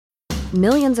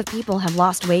Millions of people have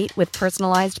lost weight with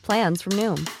personalized plans from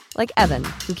Noom. Like Evan,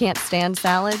 who can't stand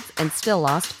salads and still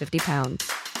lost 50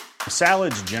 pounds.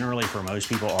 Salads generally for most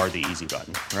people are the easy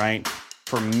button, right?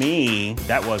 For me,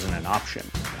 that wasn't an option.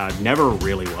 I never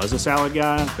really was a salad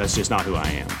guy. That's just not who I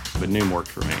am. But Noom worked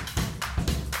for me.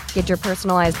 Get your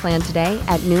personalized plan today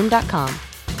at Noom.com.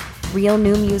 Real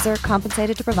Noom user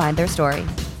compensated to provide their story.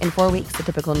 In 4 weeks, the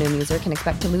typical Noom user can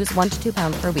expect to lose 1 to 2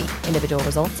 pounds per week. Individual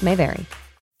results may vary.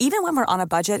 Even when we're on a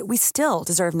budget, we still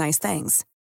deserve nice things.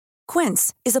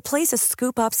 Quince is a place to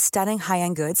scoop up stunning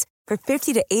high-end goods for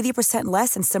 50 to 80%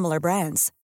 less than similar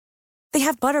brands. They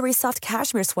have buttery soft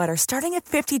cashmere sweaters starting at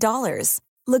 $50,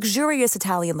 luxurious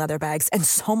Italian leather bags, and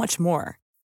so much more.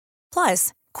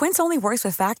 Plus, Quince only works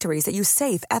with factories that use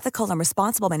safe, ethical, and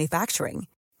responsible manufacturing.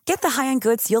 Get the high-end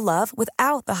goods you'll love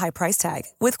without the high price tag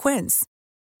with Quince.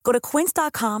 Go to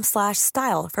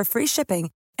quince.com/style for free shipping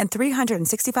and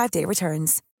 365-day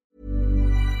returns.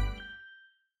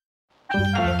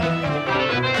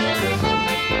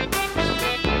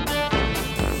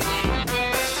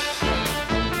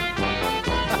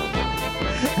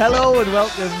 Hello and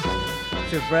welcome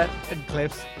to Brett and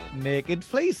Cliff's Naked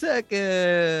Flea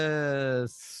Circus.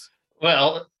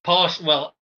 Well,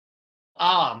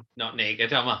 I'm not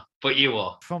naked, am I? But you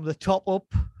are. From the top up.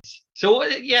 So,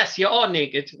 yes, you are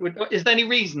naked. Is there any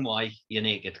reason why you're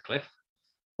naked, Cliff?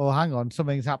 Oh, hang on.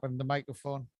 Something's happened. The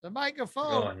microphone.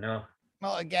 Oh, no.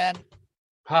 Not again.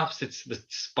 Perhaps it's the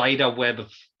spider web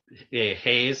of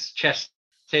hairs, chest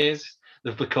hairs.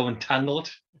 They've become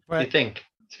entangled. What do you think?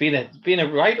 It's been a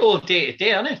right old day today,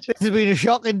 hasn't it? This has been a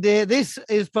shocking day. This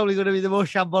is probably going to be the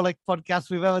most shambolic podcast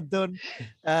we've ever done.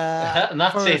 And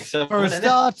that's for a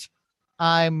start,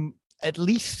 I'm at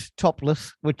least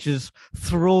topless, which is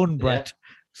thrown Brett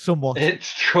somewhat.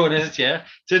 It's thrown us, yeah.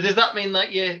 So does that mean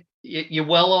that you're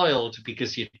well oiled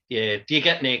because do you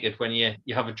get naked when you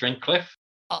have a drink, Cliff?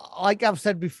 Like I've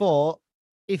said before,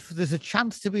 if there's a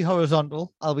chance to be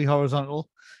horizontal, I'll be horizontal.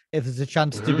 If there's a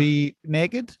chance to be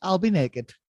naked, I'll be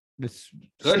naked. It's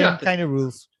same kind of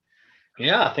rules.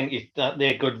 Yeah, I think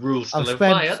they're good rules to live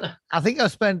by, aren't they? I think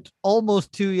I've spent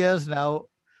almost 2 years now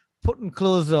putting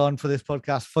clothes on for this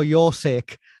podcast for your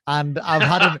sake, and I've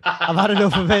had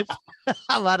enough of it.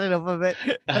 I've had enough of it.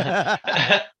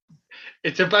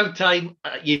 It's about time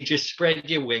you just spread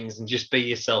your wings and just be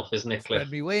yourself, isn't it, Cliff?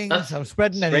 Spread me wings. I'm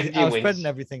spreading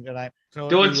everything tonight. So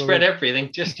don't spread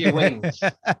everything, just your wings.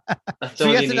 So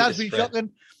yes, it has been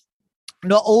shocking.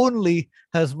 Not only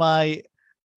has my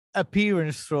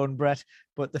appearance thrown Brett,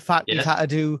 but the fact he's had to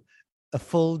do a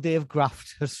full day of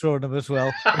graft has thrown him as well,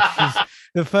 which is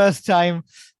the first time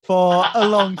for a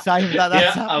long time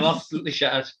that's happened. I'm absolutely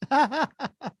shattered.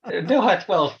 No,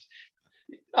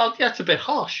 that's a bit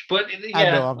harsh, but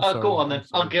I'll go on then.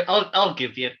 I'll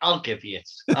give you it.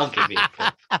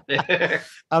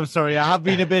 I'm sorry, I have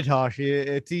been a bit harsh.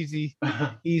 It's easy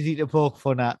to poke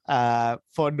fun at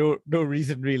for no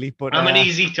reason really. But I'm an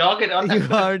easy target, aren't I? You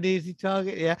are an easy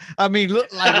target, yeah. I mean,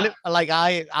 look like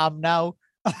I am now.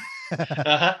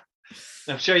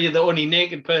 I'm sure you're the only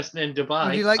naked person in Dubai.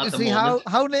 Would you like to see how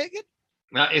naked?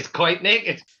 It's quite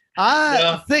naked.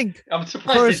 I think I'm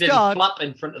surprised it didn't flap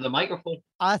in front of the microphone.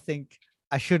 I think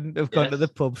I shouldn't have gone to the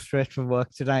pub straight from work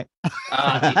tonight. You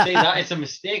see, that is a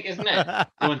mistake, isn't it?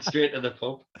 Going straight to the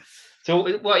pub. So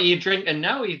what are you drinking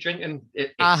now? Are you drinking?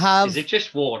 Is it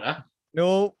just water?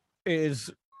 No, it is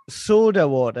soda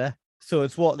water. So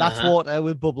it's that's water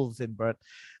with bubbles in, Brett,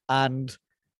 and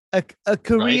a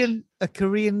Korean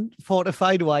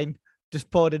fortified wine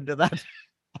just poured into that.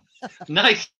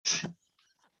 Nice.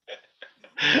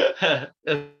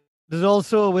 There's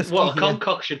also a whiskey. What a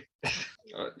concoction.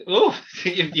 Oh,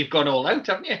 you've gone all out,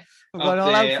 haven't you? I've gone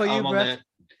all out for you, Brett.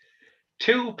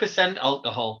 2%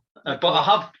 alcohol. But I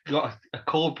have got a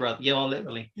Cobra,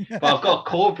 literally. But I've got a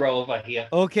Cobra over here.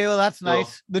 Okay, well, that's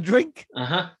nice. The drink?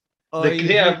 Uh-huh.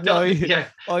 That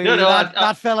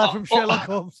fella from Sherlock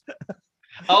Holmes.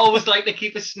 I always like to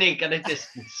keep a snake at a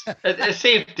distance, a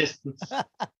safe distance.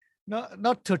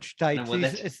 Not touch tight.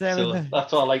 It's there. So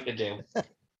that's all I like to do.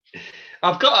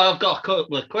 I've got a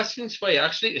couple of questions for you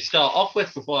actually to start off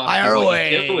with before I fire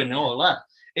away and all that.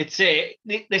 It's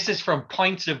this is from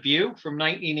Points of View from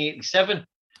 1987.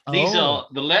 These are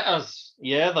the letters,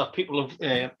 that people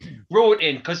have wrote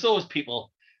in, because those people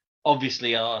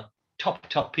obviously are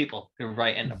top people who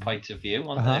write into Points of View,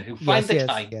 who find the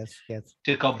time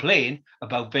to complain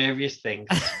about various things.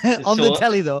 On the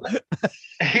telly, though.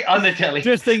 On the telly.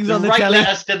 Just things on the telly. Write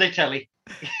letters to the telly.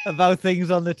 About things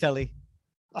on the telly.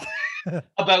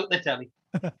 About the telly.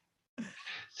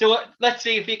 So let's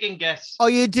see if you can guess. Are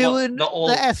you doing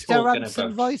the Esther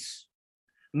Rantzen voice?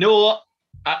 No,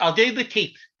 I'll do the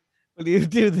teeth. Will you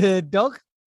do the dog?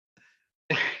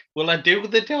 Will I do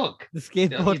the dog? The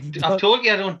skateboard dog? I've told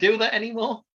you I don't do that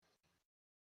anymore.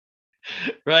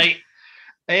 Right.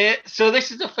 So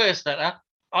this is the first letter.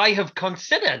 I have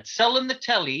considered selling the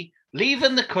telly,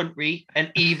 leaving the country, and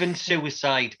even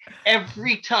suicide.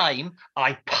 Every time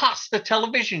I pass the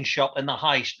television shop in the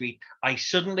high street, I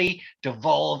suddenly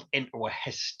devolve into a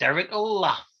hysterical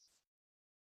laugh.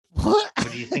 What?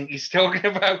 What do you think he's talking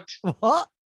about? What?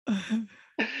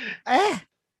 I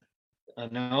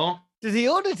know. Does he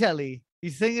own a telly?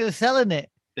 He's thinking of selling it.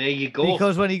 There you go.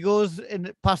 Because when he goes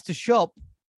in past the shop,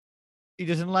 he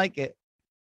doesn't like it.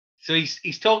 So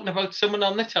he's talking about someone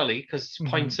on the telly because it's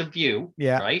points of view,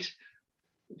 right?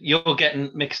 You're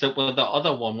getting mixed up with the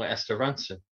other one with Esther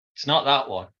Rantzen. It's not that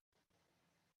one.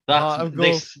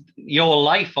 That's Your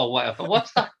Life or whatever.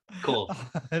 What's that called?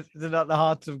 It's not the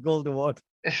Hearts of Gold Award.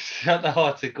 It's not the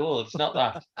Hearts of Gold. It's not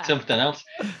that. It's something else.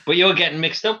 But you're getting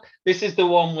mixed up. This is the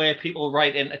one where people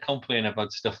write in to complain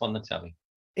about stuff on the telly.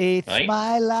 It's right?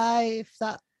 My life.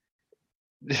 That.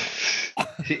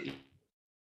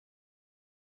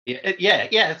 Yeah,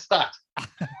 it's that.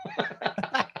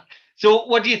 So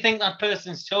what do you think that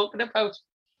person's talking about?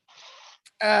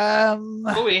 Go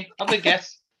away, have a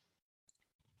guess.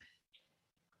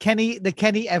 The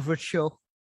Kenny Everett Show.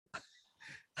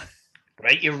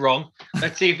 Right, you're wrong.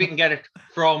 Let's see if we can get it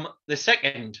from the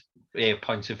second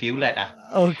point of view letter.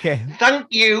 Okay. Thank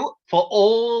you for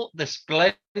all the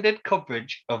splendid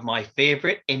coverage of my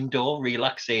favorite indoor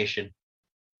relaxation.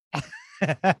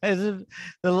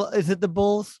 Is it the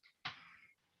Bulls?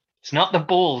 It's not the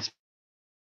Bulls.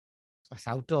 It's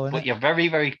outdoor, isn't but it? You're very,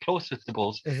 very close with the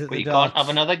Bulls. But you can't have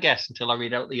another guess until I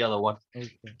read out the other one.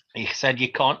 Okay. You said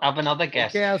you can't have another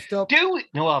guess. Okay, I'll stop.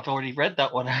 No, I've already read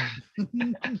that one.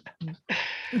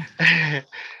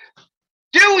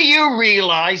 Do you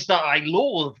realise that I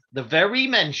loathe the very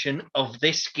mention of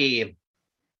this game?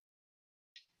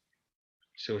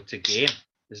 So it's a game,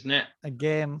 isn't it? A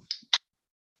game.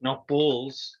 Not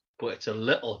balls, but it's a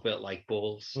little bit like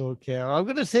balls. Okay, I'm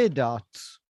going to say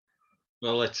darts.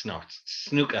 Well, it's not. It's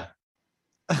snooker.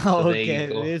 Oh, okay.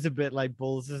 It is a bit like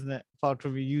balls, isn't it? Apart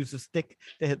from you use a stick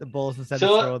to hit the balls instead of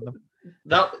throwing them.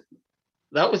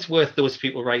 That was worth those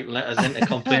people writing letters in to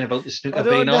complain about the snooker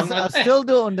being on. I still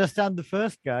don't understand the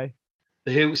first guy.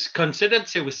 Who's considered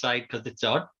suicide because it's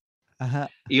on. Uh-huh.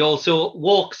 He also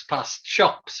walks past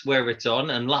shops where it's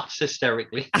on and laughs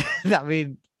hysterically. I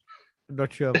mean, I'm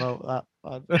not sure about that.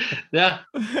 Yeah.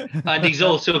 And he's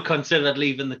also considered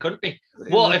leaving the country.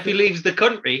 What if he leaves the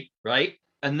country, right?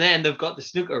 And then they've got the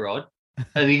snooker on,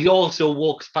 and he also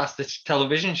walks past the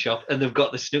television shop and they've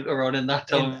got the snooker on in that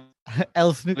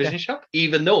television shop,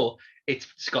 even though it's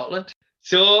Scotland.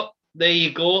 So there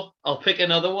you go. I'll pick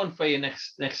another one for you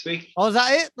next week. Oh, is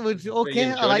that it?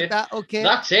 Okay, I like that. Okay.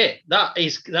 That's it. That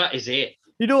is it.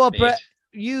 You know what, Brett?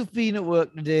 You've been at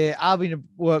work today. I've been at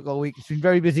work all week. It's been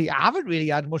very busy. I haven't really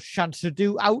had much chance to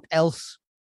do out else.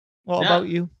 What about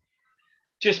you?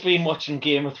 Just been watching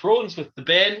Game of Thrones with the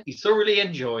Ben. He's thoroughly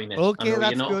enjoying it. Okay,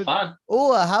 that's you're not good. A fan,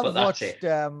 oh, I have watched.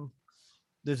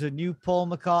 There's a new Paul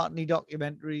McCartney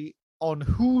documentary on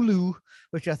Hulu,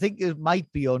 which I think it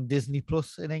might be on Disney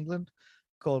Plus in England,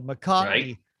 called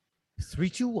McCartney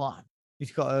 3-2-1.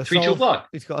 He's got a 3-2-1.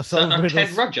 He's got a solve riddles.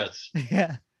 Ted Rogers.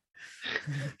 Yeah.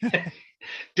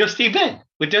 Dusty Bin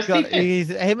with Dusty Bin. He's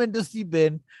him and Dusty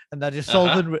Bin, and they're just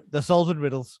solving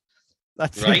riddles.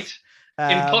 That's right.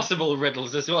 Impossible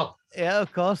riddles as well. Yeah,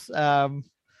 of course. No,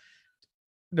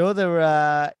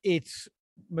 they're it's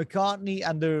McCartney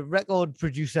and the record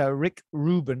producer Rick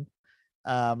Rubin.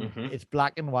 It's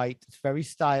black and white. It's very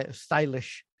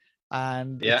stylish,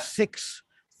 and it's 6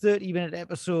 30-minute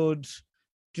episodes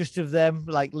just of them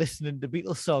like listening to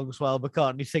Beatles songs while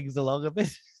McCartney sings along a bit.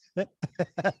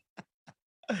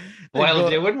 While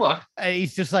doing what? And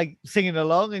he's just like singing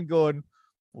along and going,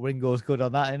 Ringo's good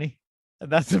on that, isn't he? And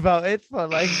that's about it for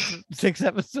like 6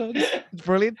 episodes. It's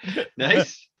brilliant.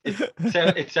 Nice.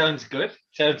 It sounds good.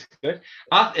 Sounds good.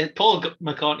 Paul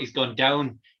McCartney's gone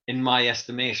down in my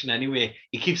estimation anyway.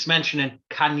 He keeps mentioning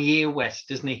Kanye West,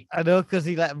 doesn't he? I know, because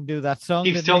he let him do that song.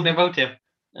 Keeps talking about him.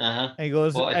 And he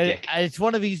goes, it's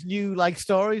one of his new like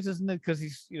stories, isn't it? Because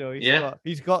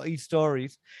he's got his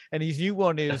stories, and his new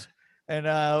one is, and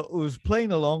was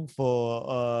playing along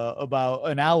for about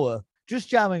an hour, just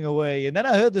jamming away, and then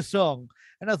I heard the song,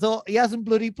 and I thought he hasn't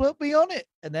bloody put me on it,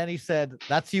 and then he said,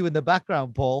 "That's you in the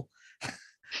background, Paul,"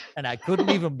 and I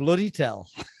couldn't even bloody tell.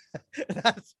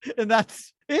 That's it.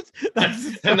 That's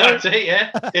it.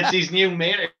 Yeah, it's his new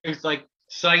mate. It's like.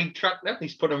 Sidetracked them.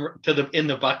 He's put him in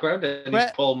the background, and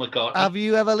he's Paul McCartney. Have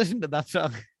you ever listened to that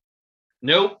song?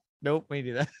 No, Nope, me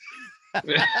neither.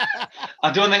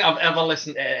 I don't think I've ever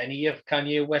listened to any of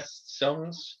Kanye West's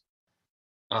songs.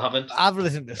 I haven't. I've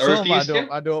listened to some.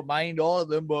 I don't mind all of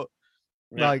them, but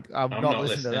I'm not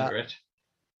listening to that.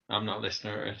 I'm not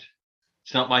listening to it.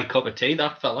 It's not my cup of tea,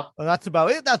 that fella. Well, that's about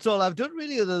it. That's all I've done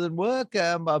really, other than work.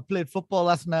 I played football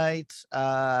last night.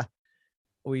 It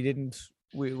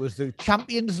was the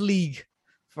Champions League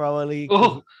for our league.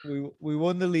 Oh. We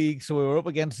won the league, so we were up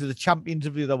against the champions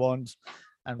of the other ones,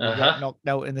 and we got knocked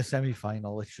out in the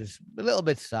semi-final, which was a little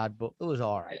bit sad, but it was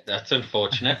all right. That's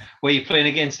unfortunate. Were you playing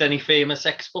against any famous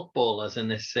ex-footballers in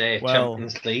this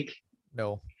Champions League?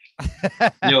 No.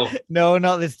 No. No,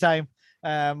 not this time.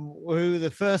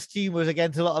 The first team was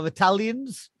against a lot of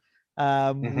Italians.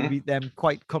 We beat them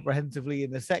quite comprehensively in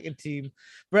the second team.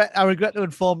 Brett, I regret to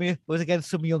inform you, was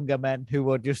against some younger men who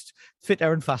were just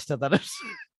fitter and faster than us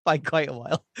by quite a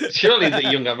while. Surely the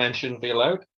younger men shouldn't be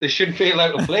allowed. They shouldn't be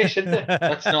allowed to play, should they?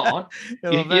 That's not on.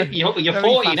 You're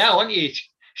 40 fast now, aren't you?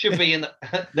 Should be in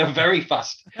the... They're very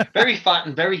fast. Very fat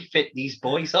and very fit, these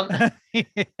boys, aren't they?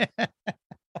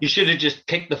 You should have just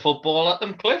kicked the football at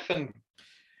them, Cliff, and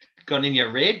gone in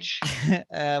your rage.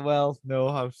 Well, no,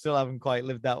 I still haven't quite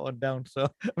lived that one down, so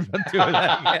I'm not doing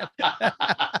that again.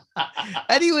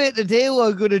 Anyway, today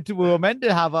we were meant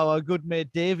to have our good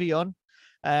mate Davey on,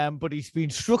 but he's been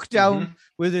struck down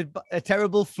with a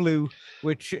terrible flu,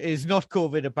 which is not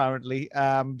COVID apparently.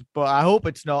 But I hope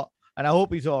it's not, and I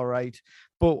hope he's all right.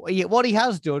 But what he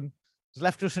has done has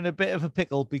left us in a bit of a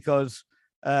pickle, because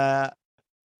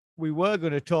we were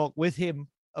going to talk with him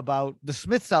about the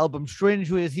Smiths album Strange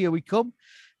Ways Here We Come,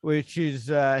 which is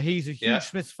he's a huge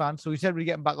Smiths fan, so we said we're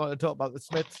getting back on to talk about the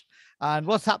Smiths. And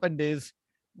what's happened is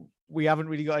we haven't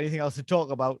really got anything else to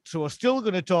talk about, so we're still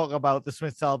going to talk about the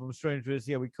Smiths album Strange Ways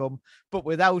Here We Come, but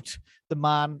without the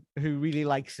man who really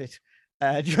likes it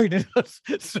joining us.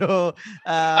 So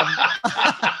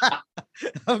I've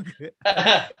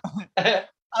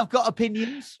got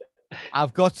opinions,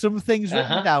 I've got some things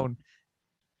written down.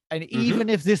 And even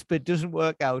if this bit doesn't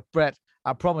work out, Brett,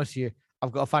 I promise you,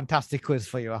 I've got a fantastic quiz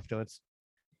for you afterwards.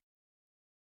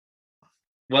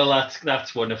 Well,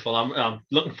 that's wonderful. I'm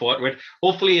looking forward to it.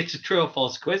 Hopefully, it's a true or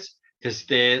false quiz, because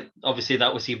obviously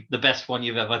that was the best one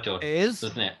you've ever done. It is,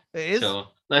 isn't it? It is. So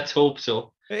let's hope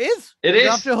so. It is. It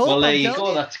is. Well, there you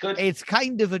go. That's good. It's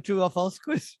kind of a true or false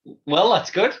quiz. Well, that's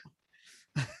good.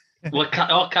 Well,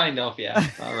 kind of, yeah.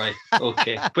 All right,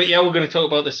 okay. But yeah, we're going to talk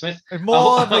about the Smiths.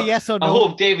 More of a yes or no. I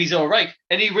hope Davey's all right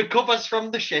and he recovers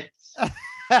from the shits,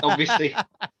 obviously.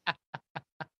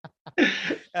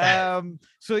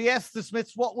 So yes, the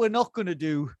Smiths. What we're not going to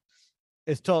do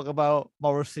is talk about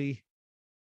Morrissey,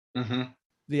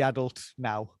 the adult,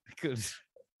 now, because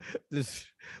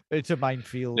it's a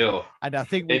minefield. No, and I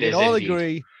think we can all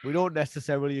agree we don't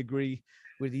necessarily agree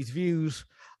with his views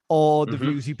or the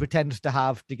views he pretends to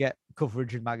have to get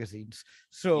coverage in magazines.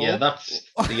 So yeah, that's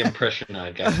the impression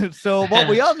I get. So what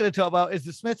we are going to talk about is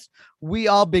the Smiths. We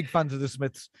are big fans of the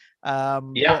Smiths. But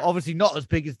obviously not as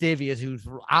big as Davey is, who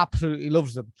absolutely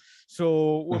loves them.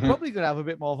 So we're probably going to have a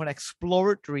bit more of an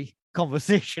exploratory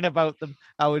conversation about them,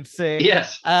 I would say.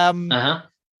 Yes. I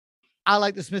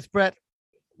like the Smiths, Brett.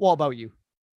 What about you?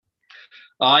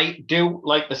 I do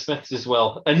like the Smiths as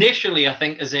well. Initially, I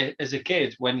think as a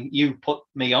kid, when you put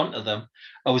me onto them,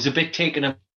 I was a bit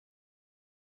taken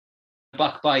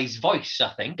aback by his voice, I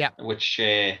think. Yeah. Which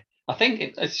I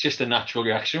think it's just a natural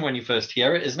reaction when you first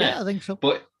hear it, isn't it? Yeah, I think so.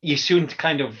 But you soon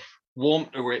kind of warm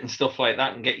to it and stuff like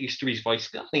that and get used to his voice.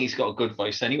 I think he's got a good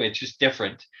voice anyway. It's just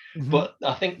different. But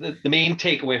I think that the main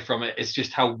takeaway from it is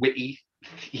just how witty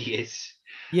he is.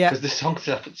 Yeah. Because the songs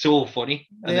are so funny.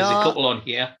 And there's a couple on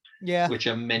here. Yeah, which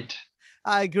are meant.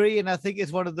 I agree, and I think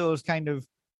it's one of those kind of.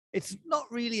 It's not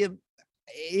really it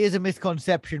is a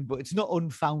misconception, but it's not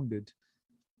unfounded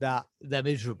that they're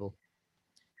miserable.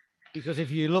 Because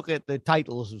if you look at the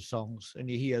titles of songs and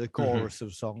you hear the chorus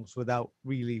of songs without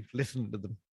really listening to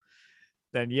them,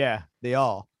 then yeah, they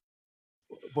are.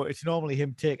 But it's normally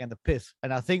him taking the piss,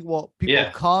 and I think what people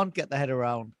can't get their head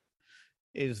around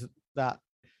is that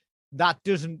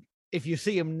doesn't. If you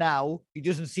see him now, he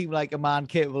doesn't seem like a man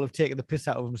capable of taking the piss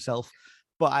out of himself.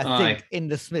 But I think in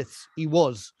the Smiths, he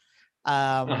was.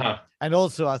 And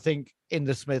also, I think in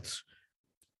the Smiths,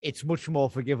 it's much more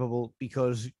forgivable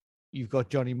because you've got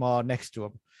Johnny Marr next to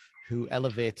him, who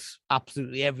elevates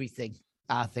absolutely everything,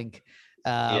 I think,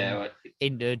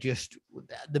 into just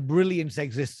the brilliance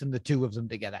exists in the two of them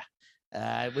together,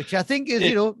 which I think is,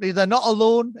 they're not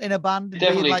alone in a band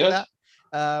like that.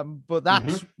 But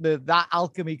that's that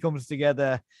alchemy comes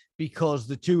together because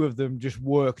the two of them just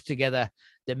work together.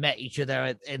 They met each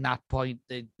other in that point.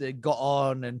 They got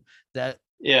on, and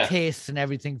tastes and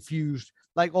everything fused,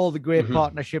 like all the great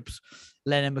partnerships,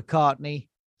 Lennon-McCartney,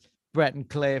 Brett and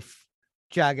Cliff,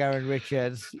 Jagger and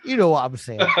Richards. You know what I'm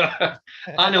saying.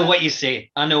 I know what you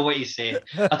say.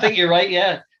 I think you're right,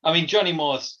 yeah. I mean, Johnny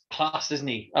Marr's class, isn't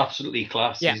he? Absolutely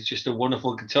class. Yeah. He's just a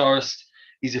wonderful guitarist.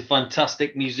 He's a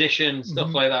fantastic musician,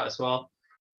 stuff like that as well.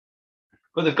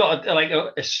 But they've got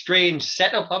a strange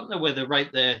setup, haven't they, where they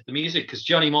write the music, because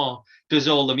Johnny Marr does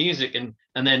all the music and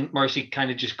then Morrissey kind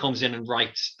of just comes in and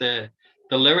writes the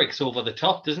lyrics over the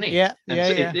top, doesn't he? Yeah.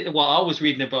 What I was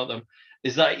reading about them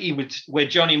is that where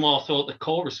Johnny Marr thought the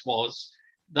chorus was,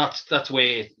 that's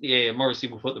where Morrissey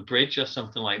would put the bridge or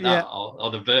something like that,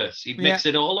 or the verse. He'd mix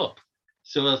it all up.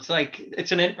 So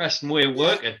it's an interesting way of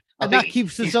working. I think that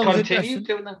keeps the songs interesting.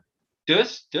 Doing that.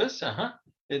 Does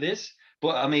it is.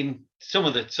 But I mean, some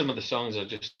of the songs are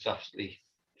just absolutely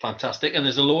fantastic, and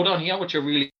there's a load on here which are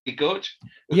really good.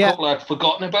 A couple I'd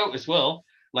forgotten about as well,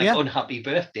 like "Unhappy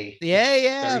Birthday."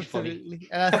 Yeah, absolutely. Funny.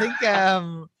 And I think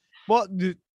what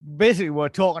basically we're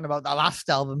talking about the last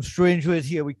album, "Strange Ways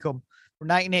Here We Come," from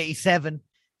 1987.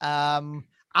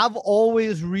 I've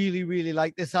always really, really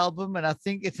liked this album, and I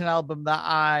think it's an album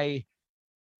that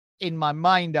in my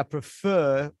mind, I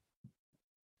prefer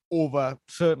over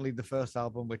certainly the first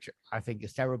album, which I think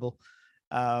is terrible.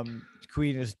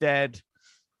 Queen is Dead,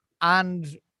 and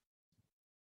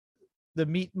the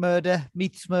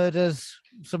Meets Murders,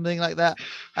 something like that.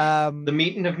 The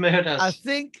Meeting of Murders. I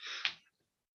think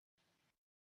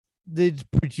they're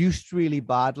produced really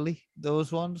badly,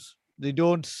 those ones. They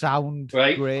don't sound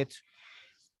great.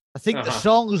 I think the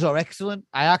songs are excellent.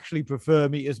 I actually prefer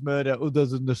Meter's Murder other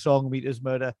than the song Meter's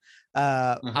Murder.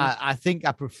 I think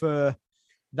I prefer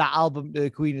that album to The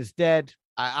Queen is Dead.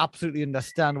 I absolutely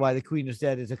understand why The Queen is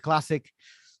Dead is a classic.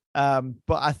 But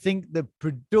I think the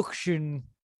production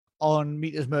on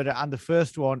Meter's Murder and the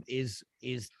first one is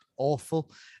awful,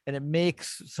 and it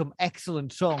makes some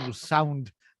excellent songs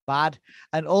sound bad.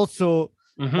 And also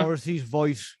Morrissey's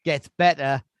voice gets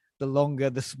better the longer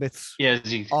the Smiths are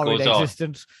in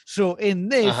existence. So in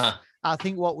this, I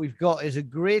think what we've got is a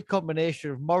great combination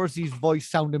of Morrissey's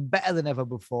voice sounding better than ever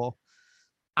before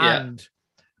and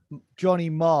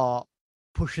Johnny Marr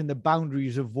pushing the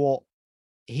boundaries of what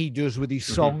he does with his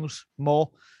songs more.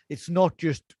 It's not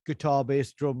just guitar,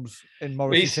 bass, drums, and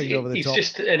Morrissey singing over the top. He's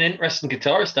just an interesting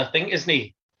guitarist, I think, isn't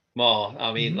he, Marr?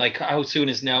 I mean, like How Soon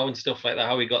Is Now and stuff like that,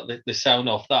 how he got the sound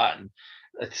off that. And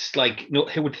it's like,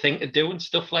 who would think of doing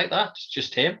stuff like that? It's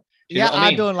just him.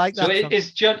 I don't like that. So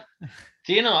it's John.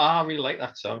 Do you know? I really like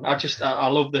that song. I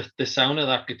love the sound of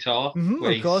that guitar.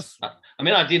 Of course. I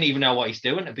mean, I didn't even know what he's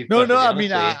doing. To be I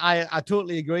mean, I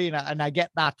totally agree, and I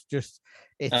get that. Just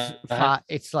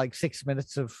it's like 6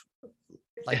 minutes of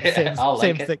like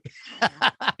same thing.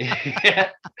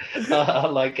 I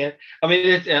like it. I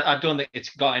mean, I don't think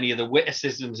it's got any of the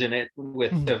witticisms in it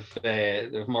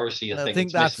of Morrissey. I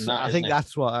think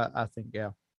that's what I think.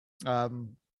 Yeah.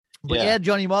 But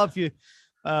Johnny Marr, if you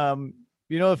I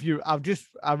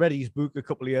read his book a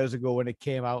couple of years ago when it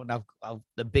came out, and I've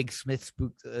the Big Smiths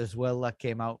book as well that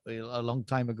came out a long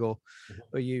time ago,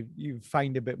 where you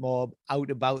find a bit more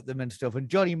out about them and stuff. And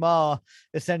Johnny Marr,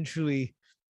 essentially,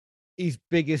 his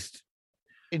biggest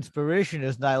inspiration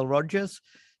is Nile Rodgers.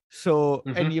 So,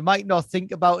 and you might not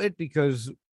think about it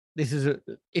because the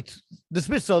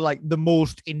Smiths are like the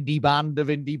most indie band of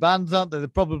indie bands, aren't they? They're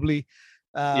probably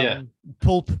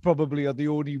Pulp probably are the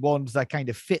only ones that kind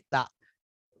of fit that,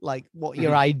 like what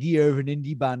your idea of an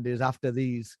indie band is after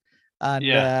these. And,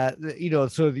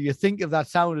 so you think of that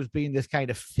sound as being this kind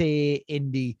of fey,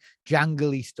 indie,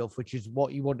 jangly stuff, which is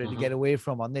what you wanted to get away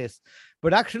from on this.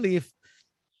 But actually, if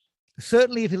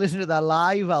you listen to their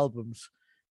live albums,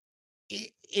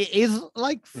 it is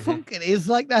like funk. It is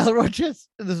like Nile Rodgers.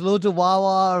 There's loads of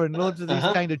wah-wah and loads of these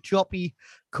kind of choppy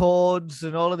chords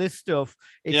and all of this stuff.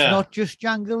 It's not just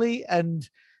jangly. And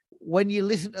when you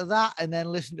listen to that and then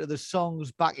listen to the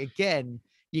songs back again,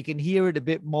 you can hear it a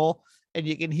bit more, and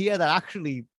you can hear that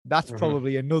actually that's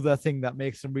probably another thing that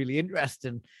makes them really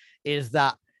interesting, is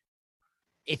that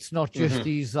it's not just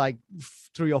these like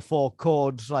 3 or 4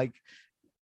 chords like,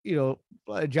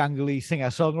 a jangly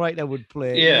singer-songwriter would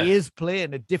play. He is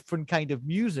playing a different kind of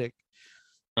music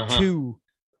to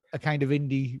a kind of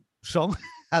indie song.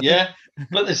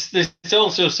 But there's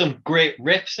also some great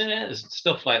riffs in it and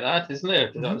stuff like that, isn't there?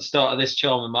 At the start of This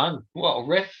Charming Man, what a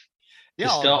riff to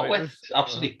start with.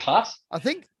 Absolutely class. I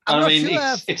think.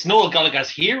 It's Noel Gallagher's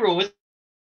hero, isn't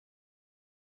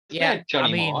it?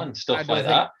 Johnny Marr and stuff like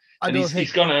that. And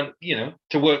he's gonna,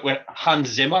 to work with Hans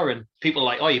Zimmer, and people are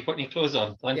like, oh, you're putting your clothes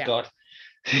on. Thank God.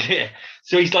 Yeah.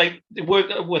 So he's like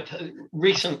worked with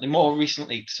more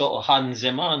recently, sort of Hans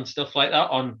Zimmer and stuff like that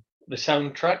on the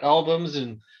soundtrack albums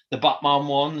and the Batman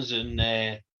ones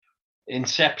and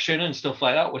Inception and stuff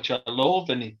like that, which I love.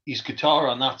 And his guitar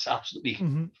on that's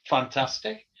absolutely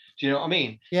fantastic. Do you know what I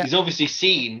mean? Yeah. He's obviously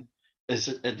seen as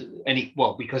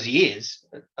because he is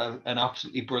an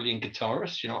absolutely brilliant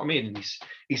guitarist. You know what I mean? And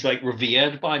he's like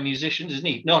revered by musicians, isn't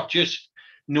he? Not just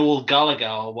Noel Gallagher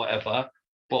or whatever,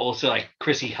 but also like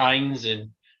Chrissie Hynde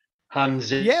and Hans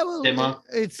Zimmer.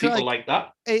 It's people like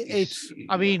that.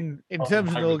 I mean, in terms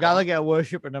of Noel Gallagher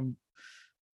worshiping him,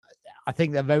 I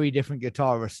think they're very different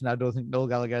guitarists, and I don't think Noel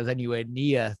Gallagher is anywhere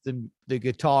near the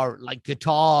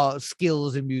guitar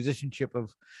skills and musicianship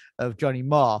of Johnny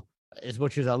Marr, as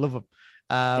much as I love him.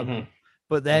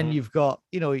 But then you've got,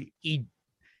 he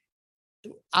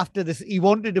after this, he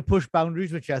wanted to push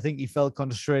boundaries, which I think he felt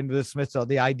constrained with the Smiths, or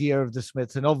the idea of the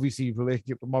Smiths, and obviously his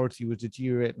relationship with Morrissey was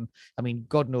deteriorating. I mean,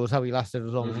 God knows how he lasted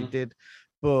as long as he did,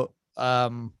 but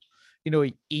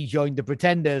he joined the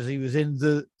Pretenders. He was in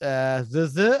I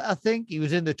think he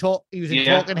was in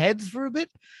Talking Heads for a bit.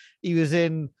 He was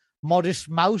in Modest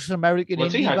Mouse, American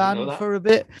indie band for a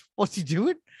bit. What's he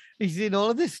doing? He's in all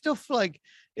of this stuff. Like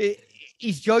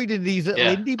he's joining these little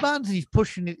indie bands. He's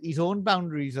pushing his own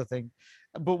boundaries, I think.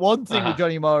 But one thing with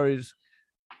Johnny Marr is,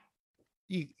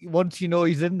 once you know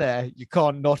he's in there, you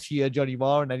can't not hear Johnny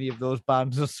Marr in any of those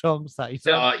bands or songs that he's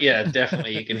on. Yeah,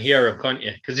 definitely. You can hear him, can't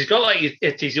you? Because he's got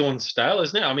it's his own style,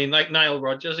 isn't it? I mean, like Nile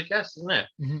Rodgers, I guess, isn't it?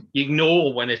 You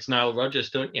know when it's Nile Rodgers,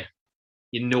 don't you?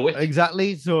 You know it.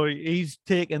 Exactly. So he's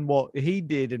taken what he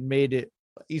did and made it.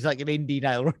 He's like an indie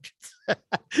Nile Rodgers.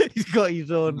 He's got his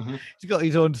own. He's got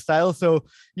his own style. So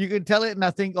you can tell it. And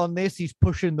I think on this, he's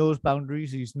pushing those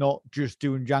boundaries. He's not just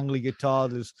doing jangly guitar.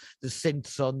 There's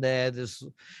synths on there. There's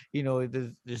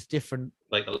different,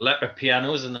 like electric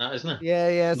pianos and that, isn't it?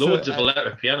 Yeah. Loads of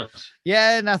electric pianos.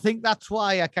 Yeah, and I think that's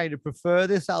why I kind of prefer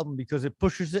this album, because it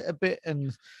pushes it a bit,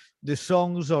 and the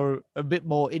songs are a bit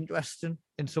more interesting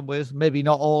in some ways. Maybe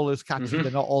not all as catchy.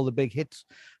 They're not all the big hits,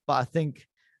 but I think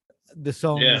the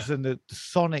songs and the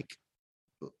sonic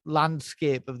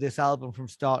landscape of this album from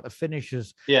start to finish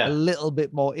is a little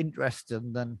bit more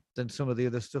interesting than some of the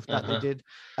other stuff that they did.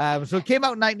 So it came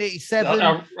out in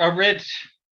 1987. I read.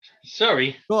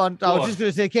 Sorry. Go on. I was just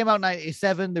going to say, it came out in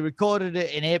 1987. They recorded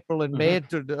it in April and May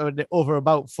over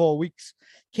about 4 weeks.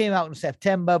 Came out in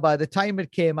September. By the time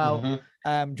it came out,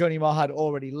 Johnny Marr had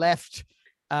already left.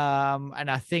 And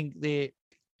I think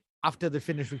after they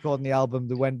finished recording the album,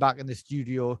 they went back in the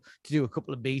studio to do a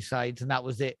couple of B-sides, and that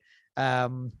was it.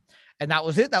 And that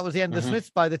was it. That was the end of the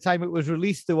Smiths. By the time it was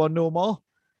released, there were no more.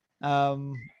 But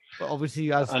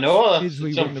obviously, as I know, it's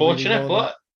unfortunate,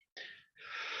 but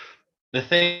the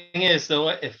thing is, though,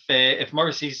 if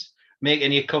Morrissey's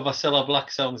making you cover Cilla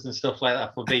Black songs and stuff like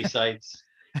that for B-sides,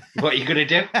 what are you going to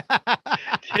do?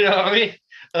 You know what I mean?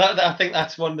 I think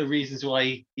that's one of the reasons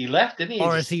why he left, didn't he?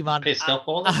 Morrissey, man. Pissed off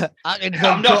all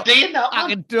I'm not doing that, man. I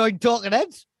can join Talking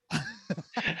Heads.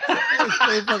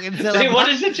 What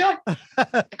is it, John?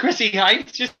 Chrissie Hynde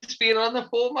just being on the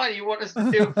phone, man. You want us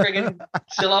to do friggin'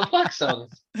 Cilla Black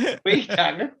songs? We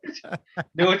can't.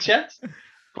 No chance.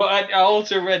 But I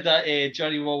also read that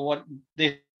Johnny Marr wanted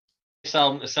this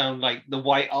album to sound like the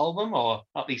White Album, or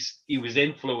at least he was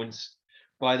influenced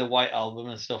by the White Album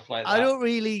and stuff like that. I don't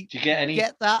really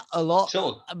get that a lot.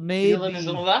 So maybe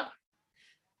some of that.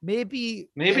 Maybe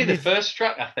the first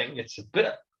track. I think it's a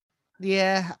bit.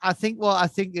 Yeah, I think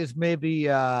is maybe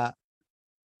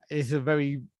is a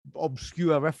very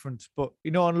obscure reference, but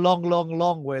on Long, Long,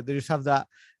 Long, where they just have that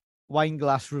wine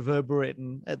glass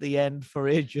reverberating at the end for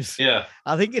ages. Yeah,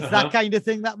 I think it's that kind of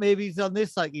thing that maybe he's on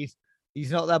this. Like he's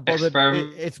not that bothered.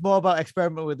 It's more about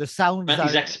experimenting with the sounds.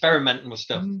 He's experimenting with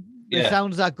stuff. The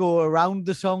sounds that go around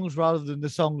the songs rather than the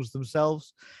songs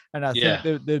themselves. And I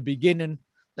think the beginning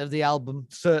of the album,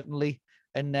 certainly.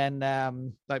 And then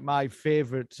like my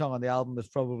favorite song on the album is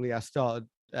probably Last Night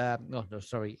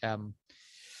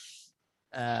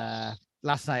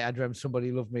I Dreamt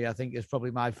Somebody Loved Me, I think is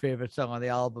probably my favorite song on the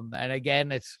album. And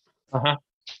again, it's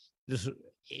just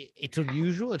it's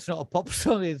unusual. It's not a pop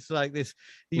song. It's like these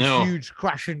huge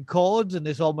crashing chords and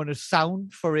this ominous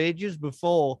sound for ages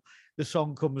before the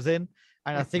song comes in.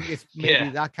 And I think it's maybe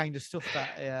that kind of stuff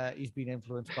that he's been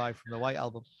influenced by from the White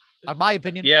Album, in my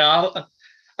opinion. Yeah,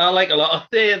 I like a lot of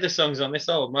the songs on this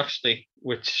album, actually,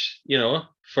 which, we've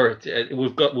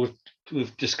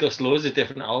discussed loads of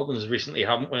different albums recently,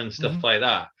 haven't we, and stuff like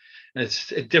that. And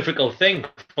it's a difficult thing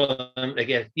for them to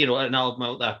get, an album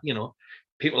out that,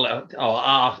 people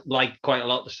are like quite a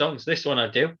lot of the songs. This one I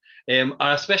do.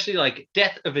 I especially like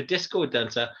Death of a Disco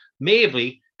Dancer,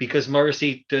 maybe because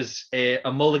Morrissey does a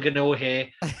Mulligan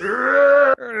O'Hay.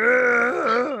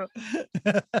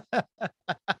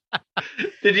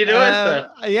 Did you notice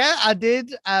that? Yeah, I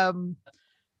did.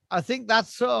 I think that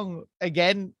song,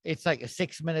 again, it's like a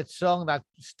 6-minute song that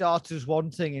starts as one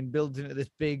thing and builds into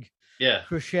this big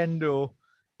crescendo.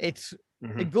 It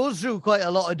goes through quite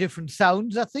a lot of different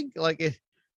sounds, I think. Like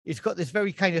it's got this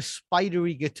very kind of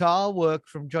spidery guitar work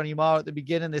from Johnny Marr at the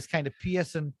beginning, this kind of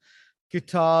Pearson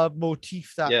guitar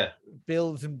motif that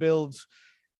builds and builds.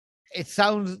 It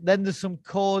sounds, then there's some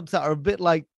chords that are a bit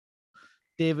like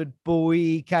David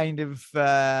Bowie kind of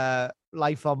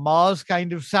Life on Mars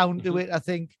kind of sound to it, I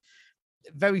think.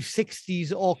 Very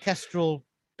 60s orchestral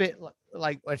bit,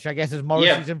 like which I guess is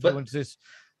Morrissey's influences.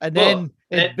 And then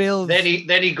it builds. Then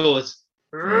he goes.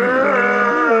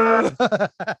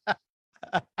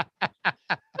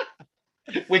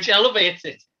 Which elevates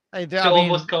it.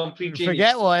 Almost complete genius.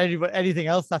 Forget anything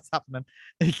else that's happening.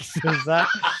 That's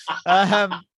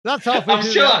all. I'm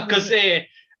sure, because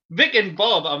Vic and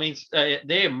Bob, I mean,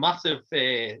 they're massive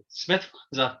Smith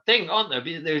fans, I think, aren't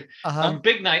they? On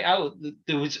Big Night Out,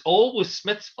 there was always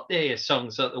Smith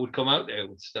songs that would come out there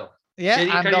with stuff. Yeah,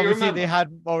 and obviously they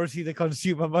had Morrissey the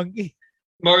Consumer Monkey.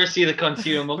 Morrissey the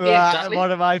Consumer Monkey, exactly.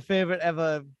 One of my favorite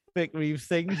ever Vic Reeves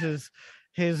things is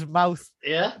his mouth.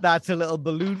 Yeah, that's a little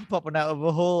balloon popping out of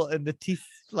a hole, and the teeth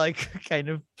like kind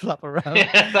of flap around.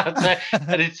 Yeah,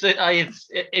 that's it. And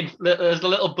there's a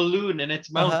little balloon in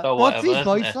its mouth or whatever. What's his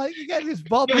voice like again? It's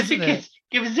Bob. Give us a kiss.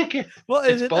 Give us a kiss. What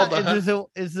is it? Bob,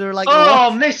 is there like?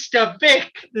 Mr.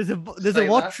 Vic. There's a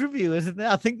watch review, isn't there?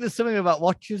 I think there's something about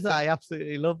watches that I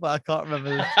absolutely love, but I can't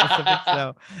remember the specifics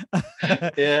now.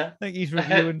 Yeah, I think he's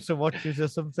reviewing some watches or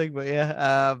something. But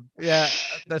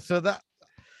so that.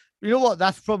 You know what?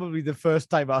 That's probably the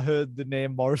first time I heard the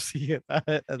name Morrissey. At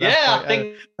that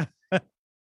point. I think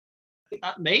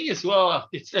me as well.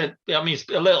 It's it's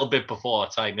a little bit before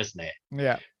time, isn't it?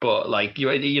 Yeah. But like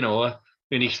you know,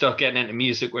 when you start getting into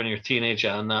music when you're a teenager,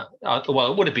 and that,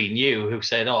 well, it would have been you who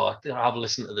said, "Oh, have a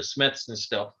listen to the Smiths and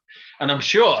stuff." And I'm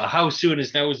sure How Soon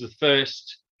Is Now was the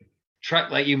first track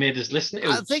that you made us listen to.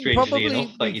 I think strangely enough,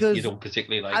 like you don't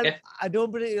particularly like it. I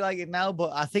don't particularly like it now,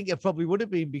 but I think it probably would have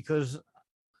been because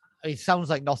it sounds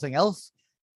like nothing else.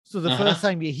 So the first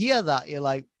time you hear that, you're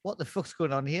like, what the fuck's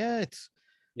going on here? It's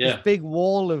this big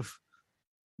wall of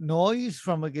noise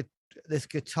from this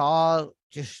guitar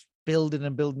just building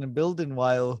and building and building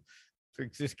while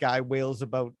this guy wails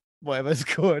about whatever's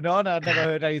going on. I've never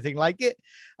heard anything like it.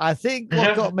 I think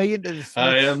what got me into this,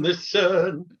 I am the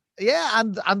sun. Yeah,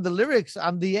 and the lyrics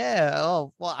and the air.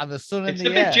 Oh, what? And the sun and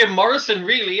the air. It's a bit Jim Morrison,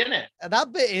 really, isn't it? And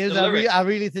that bit is. I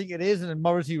really think it is. And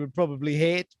Morrissey would probably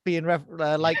hate being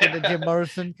likened to Jim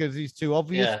Morrison because he's too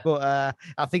obvious. Yeah. But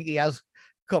I think he has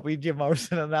copied Jim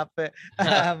Morrison on that bit.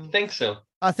 I think so.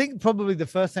 I think probably the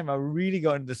first time I really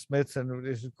got into Smiths, and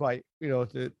this is quite,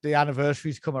 the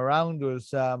anniversaries come around,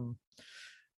 was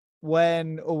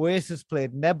when Oasis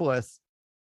played Nebworth.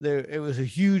 It was a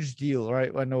huge deal,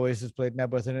 right? When Oasis played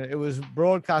Nebworth, and it was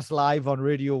broadcast live on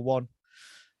Radio 1.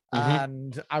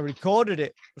 And I recorded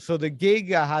it. So the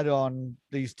gig I had on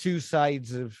these two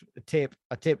sides of the tape,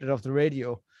 I taped it off the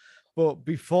radio. But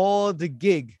before the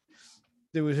gig,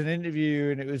 there was an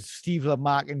interview, and it was Steve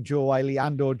Lamacq and Joe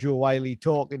Wiley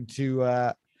talking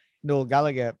to Noel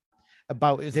Gallagher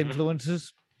about his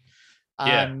influences.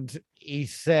 And he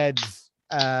said,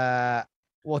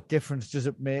 what difference does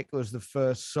it make was the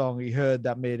first song he heard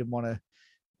that made him want to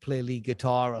play lead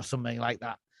guitar or something like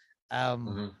that.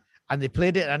 And they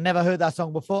played it. I never heard that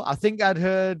song before. I think I'd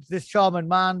heard This Charming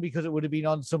Man because it would have been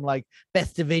on some like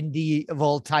best of indie of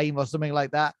all time or something like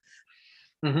that.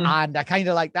 And I kind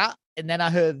of like that. And then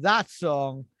I heard that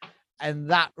song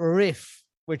and that riff,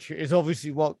 which is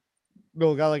obviously what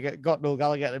Noel Gallagher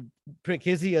to prick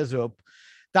his ears up.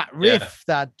 That riff,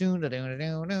 that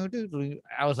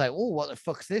I was like, oh, what the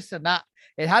fuck's this? And that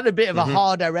it had a bit of a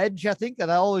harder edge, I think.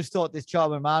 And I always thought This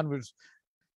Charming Man was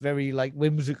very like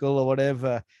whimsical or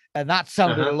whatever. And that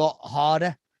sounded a lot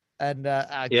harder. And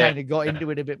I kind of got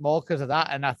into it a bit more because of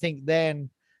that. And I think then,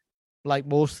 like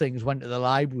most things, went to the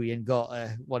library and got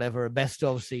a best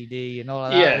of CD and all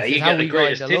of that. Yeah, you get the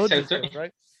greatest hits, stuff,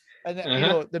 right?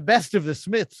 And the best of the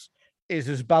Smiths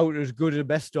is about as good a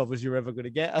best of as you're ever going to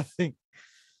get, I think.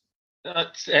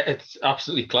 It's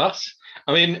absolutely class.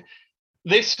 I mean,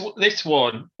 this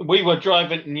one, we were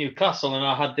driving to Newcastle and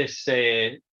I had this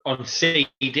on CD,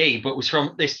 but it was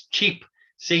from this cheap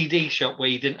CD shop where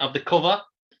you didn't have the cover,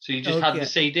 so you just had the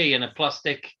CD in a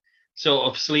plastic sort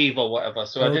of sleeve or whatever.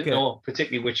 So I didn't know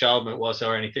particularly which album it was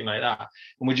or anything like that,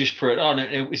 and we just put it on.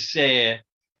 And it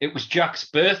was Jack's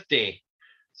birthday,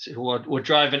 who were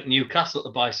driving to Newcastle to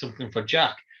buy something for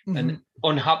Jack, and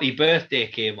Unhappy Birthday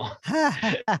came on.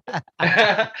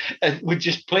 And we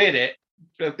just played it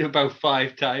about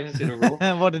 5 times in a row.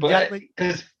 What did Jack think?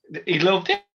 Because he loved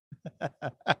it.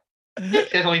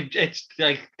 It's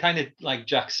like kind of like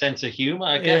Jack's sense of humor,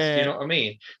 I guess. You know what I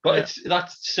mean? But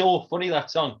that's so funny,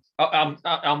 that song.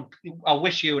 I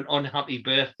wish you an unhappy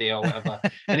birthday or whatever.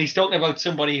 And he's talking about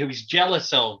somebody who he's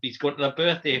jealous of. He's going to their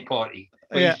birthday party,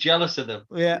 but he's jealous of them.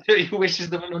 Yeah. So he wishes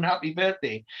them an unhappy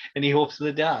birthday, and he hopes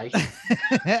they die.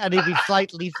 And he'd be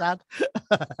slightly sad.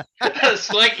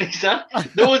 Slightly sad.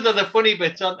 Those are the funny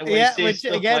bits, aren't they? Which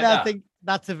again, I think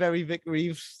that's a very Vic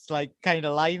Reeves like kind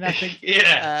of line, I think.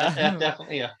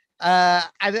 Definitely.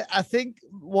 I think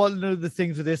one of the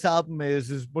things with this album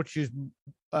is, as much as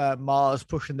Mars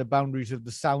pushing the boundaries of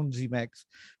the sounds he makes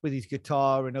with his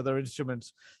guitar and other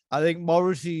instruments, I think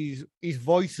Morrissey's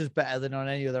voice is better than on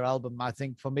any other album, I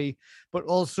think, for me. But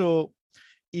also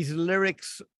his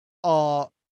lyrics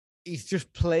he's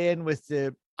just playing with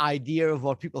the idea of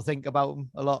what people think about him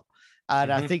a lot.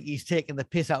 And I think he's taking the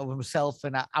piss out of himself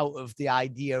and out of the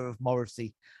idea of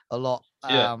Morrissey a lot.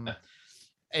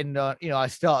 And I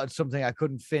started something I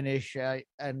couldn't finish,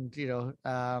 and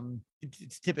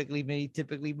it's typically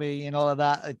me, and all of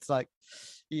that. It's like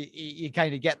you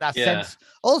kind of get that sense.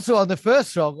 Also, on the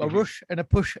first song, a rush and a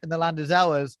push, and the land is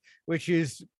ours, which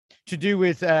is to do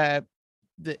with the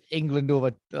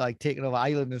England taking over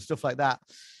Ireland and stuff like that.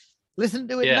 Listen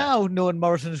to it now, knowing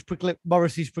Morrissey's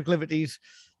proclivities.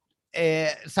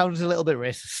 Sounds a little bit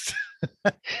racist.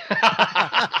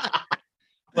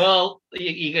 Well,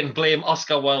 you can blame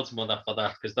Oscar Wilde's mother for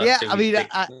that, because that's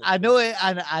I know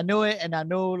it, and I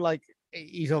know like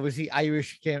he's obviously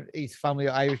Irish. His family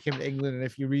are Irish, came to England, and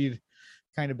if you read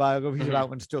kind of biographies about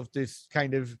him and stuff, this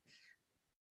kind of,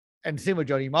 and same with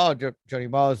Johnny Marr. Johnny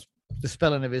Marr's, the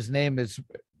spelling of his name is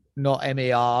not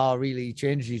M-A-R-R, really. He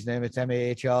changed his name. It's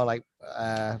M-A-H-R, like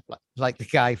the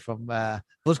guy from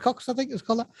Buzzcocks, I think it's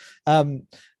called that.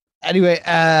 Anyway,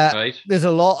 there's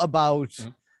a lot about,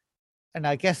 and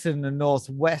I guess in the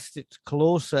Northwest it's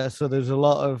closer, so there's a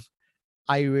lot of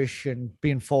Irish and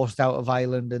being forced out of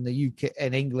Ireland, and the UK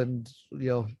and England,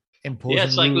 imposing. Yeah,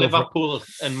 it's like Liverpool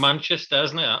and Manchester,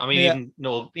 isn't it? I mean,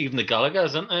 even the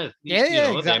Gallagher's, isn't it?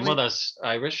 Exactly. Their mother's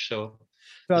Irish, so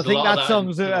I think that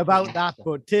song's about that,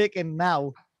 but taken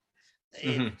now,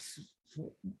 it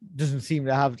doesn't seem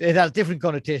to have. It has different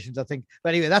connotations, I think.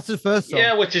 But anyway, that's the first song.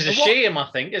 Yeah, which is a shame, I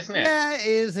think, isn't it? Yeah, it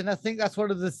is, and I think that's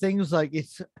one of the things. Like,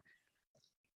 it's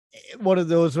one of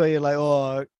those where you're like,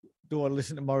 oh, don't want to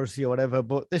listen to Morrissey or whatever.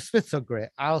 But the Smiths are great.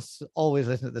 I'll always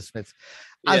listen to the Smiths.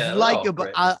 I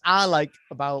like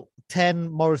about 10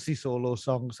 Morrissey solo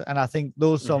songs, and I think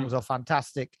those songs are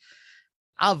fantastic.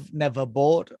 I've never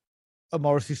bought a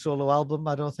Morrissey solo album.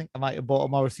 I don't think. I might have bought a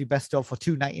Morrissey best of for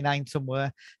 $2.99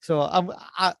 somewhere. So I'm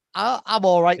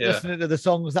all right listening to the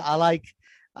songs that I like.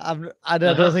 I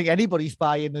don't think anybody's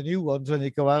buying the new ones when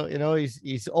they come out.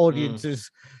 His audience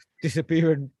is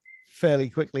disappearing fairly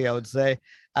quickly, I would say.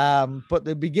 But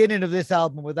the beginning of this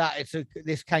album with that, it's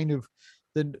this kind of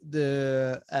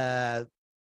the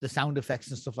sound effects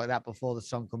and stuff like that before the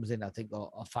song comes in, I think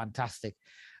are fantastic.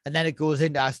 And then it goes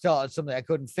into, I started something I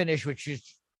couldn't finish, which is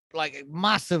like a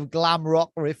massive glam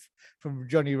rock riff from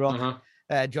Johnny Rock.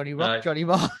 Johnny Marr. Johnny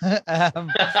Rock.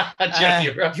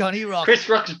 Johnny Rock. Chris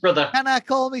Rock's brother. Can I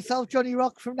call myself Johnny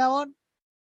Rock from now on?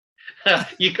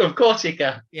 Of course you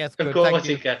can. Yes, of course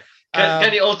you can.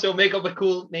 Can you also make up a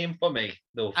cool name for me,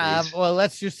 though, please? Well,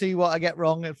 let's just see what I get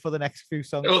wrong for the next few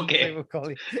songs. Okay.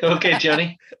 Okay,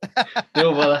 Johnny.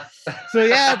 No bother. So,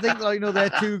 yeah, I think, they're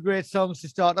 2 great songs to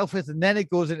start off with, and then it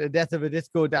goes into Death of a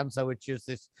Disco Dancer, which is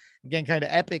this, again, kind of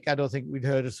epic. I don't think we'd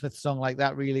heard a Smith song like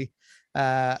that, really,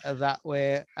 that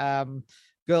way.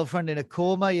 Girlfriend in a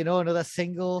Coma, another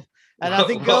single. And I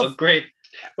think what a great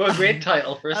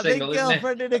title for a single, isn't it?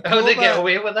 How did they get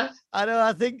away with that? I know.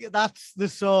 I think that's the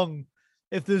song.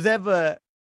 If there's ever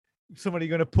somebody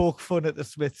going to poke fun at the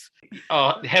Smiths,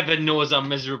 heaven knows I'm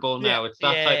miserable now. It's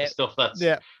that type of stuff that's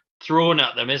thrown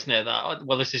at them, isn't it? That,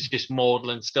 well, this is just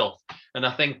maudlin stuff. And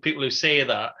I think people who say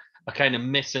that are kind of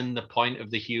missing the point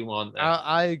of the humor on there.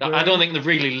 I agree. I don't think they've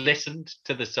really listened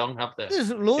to the song, have they?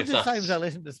 There's loads of times I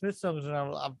listen to Smith songs and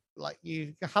I'm like,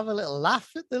 you have a little laugh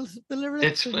at the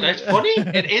lyrics. It's funny.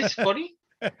 It is funny.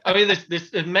 I mean,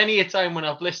 there's many a time when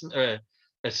I've listened to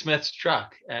a Smith's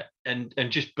track and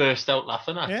just burst out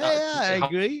laughing at. I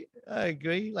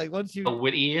agree. Like once you, how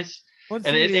witty he is, and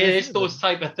it is those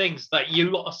type of things that you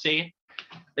lot are saying.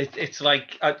 It's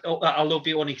like I love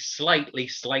you only slightly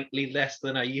less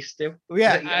than I used to.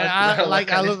 Yeah,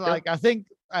 I think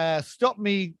Stop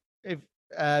Me if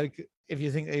If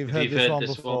you think that you've heard this one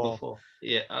before.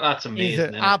 Yeah, that's amazing.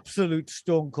 It's an absolute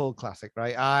stone cold classic,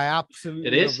 right? I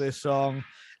absolutely love this song.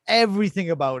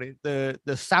 Everything about it,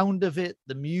 the sound of it,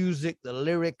 the music, the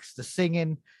lyrics, the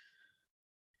singing,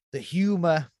 the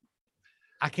humor.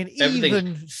 I can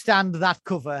even stand that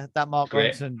cover that Mark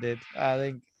Ronson did. I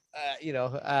think,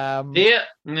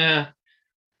 yeah.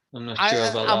 I'm not sure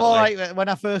about that. I'm all right. When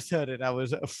I first heard it, I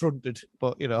was affronted,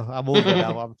 but I'm older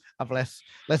now. I'm less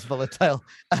volatile.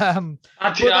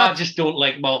 I just don't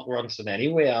like Mark Ronson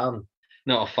anyway. I'm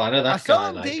not a fan of that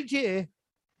guy.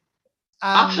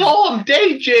 I saw him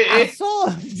DJ. I saw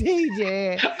him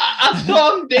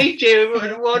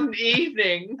DJ one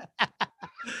evening.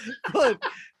 But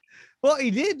what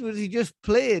he did was he just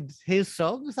played his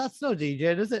songs. That's no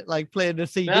DJ, is it? Like playing a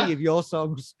CD of your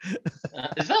songs.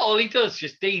 Is that all he does?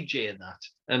 Just DJing that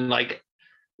and like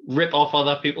rip off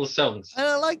other people's songs?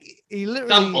 And he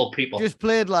literally just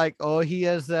played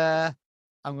here's I'm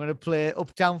gonna play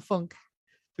Uptown Funk.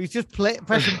 But he's just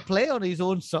pressing play on his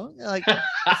own song. I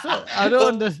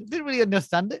didn't really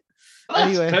understand it.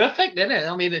 That's perfect, isn't it?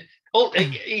 I mean,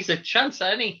 he's a chance,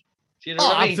 isn't he? Do you know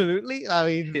what I mean? Absolutely. I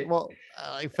mean,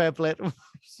 fair play to him.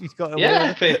 He's got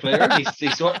fair play.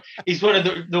 He's one of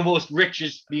the most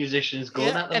richest musicians going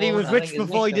at the moment. And he was rich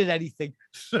before he did anything.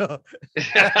 So.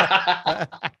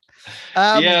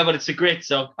 But it's a great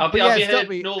song. Have you heard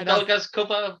Noel Gallagher's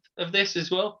cover of this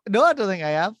as well? No, I don't think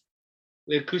I have.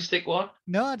 The acoustic one?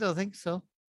 No, I don't think so.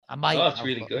 I might. Oh, it's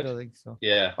really good. I don't think so.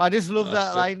 Yeah. I just love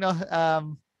that line.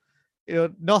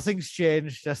 Nothing's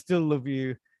changed. I still love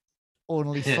you.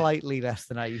 Only slightly less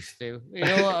than I used to. You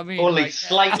know what I mean? Only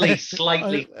slightly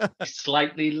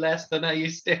less than I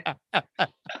used to.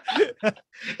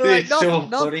 It's so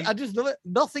funny. I just love it.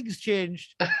 Nothing's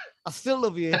changed. I still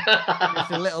love you.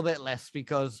 Just a little bit less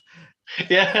because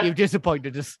you've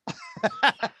disappointed us.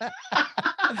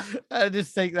 I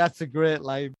just think that's a great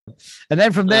line. And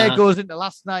then from there goes into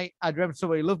Last Night, I Dreamt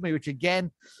Somebody Loved Me, which again,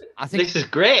 I think this is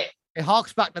great. It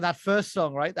harks back to that first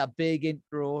song, right? That big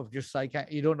intro of just like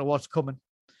you don't know what's coming,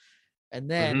 and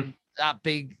then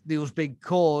those big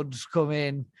chords come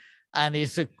in, and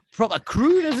it's a proper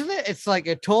croon, isn't it? It's like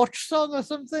a torch song or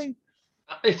something.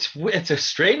 It's a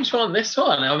strange one. This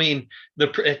one, I mean,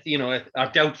 I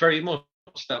doubt very much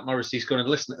that Morrissey's going to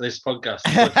listen to this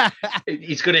podcast.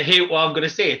 He's going to hear what I'm going to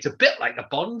say. It's a bit like a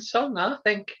Bond song, I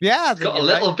think. Yeah, it's got a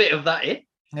little bit of that in.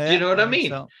 Yeah, do you know what I mean?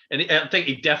 So. And I think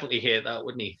he'd definitely hear that,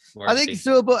 wouldn't he? I think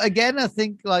so, but again, I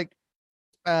think but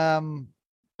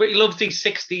he loves these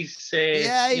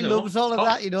 60s. He loves all of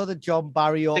that, the John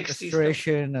Barry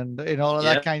orchestration and all of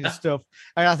that kind of stuff.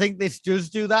 And I think this does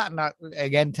do that. And that,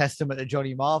 again, testament to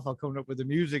Johnny Marr for coming up with the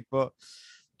music. But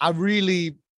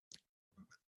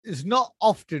it's not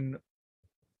often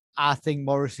I think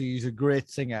Morrissey is a great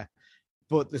singer,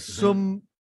 but there's some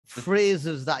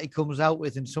phrases that he comes out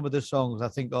with in some of the songs I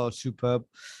think are superb,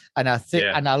 and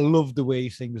I love the way he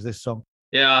sings this song.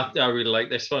 I really like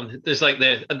this one. There's like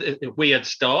the weird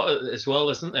start as well,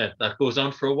 isn't there, that goes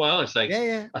on for a while. It's like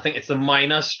I think it's the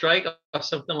minor strike or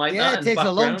something like that. It takes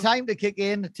a long time to kick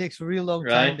in. It takes a real long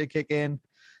time to kick in.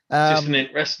 Just an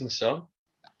interesting song.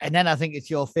 And then I think it's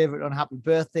your favorite Unhappy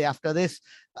Birthday after this,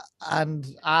 and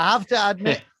I have to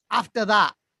admit after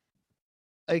that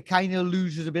it kind of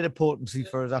loses a bit of potency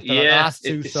for us after the last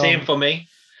two songs. Same for me.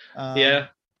 I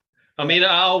mean,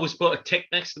 I always put a tick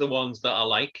next to the ones that I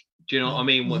like. Do you know what I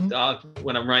mean? When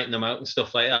I'm writing them out and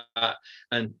stuff like that.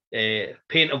 And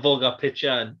Paint a Vulgar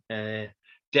Picture and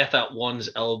Death at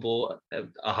One's Elbow,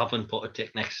 I haven't put a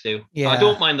tick next to. Yeah. I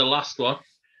don't mind the last one,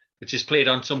 which is played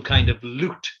on some kind of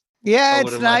lute. Yeah,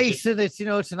 it's nice, and it's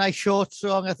it's a nice short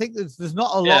song. I think there's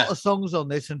not a lot of songs on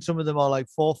this, and some of them are like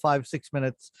 4, 5, 6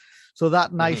 minutes. So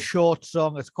that nice short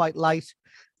song, it's quite light.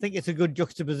 I think it's a good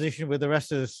juxtaposition with the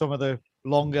rest of some of the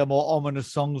longer, more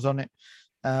ominous songs on it.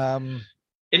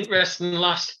 Interesting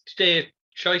last day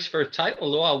choice for a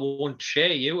title, though. I won't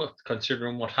share you,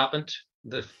 considering what happened.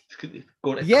 Going to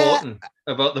court and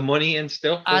about the money and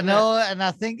stuff. I know, and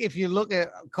I think if you look at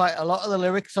quite a lot of the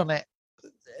lyrics on it,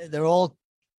 they're all.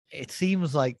 It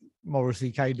seems like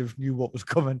Morrissey kind of knew what was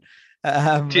coming.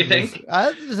 Do you think?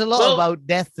 There's a lot about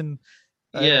death and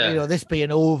this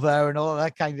being over and all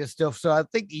that kind of stuff. So I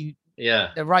think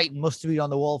the writing must have been on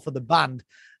the wall for the band.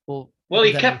 Well,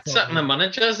 he kept sacking the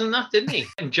managers and that, didn't he?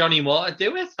 And Johnny Marr to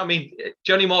do it. I mean,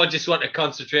 Johnny Marr just wanted to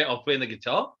concentrate on playing the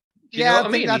guitar. Do you know what I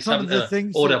mean? That's one of the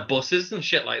things. Order buses and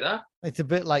shit like that. It's a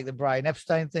bit like the Brian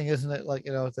Epstein thing, isn't it? Like,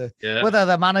 whether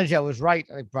the manager was right.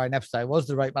 I think Brian Epstein was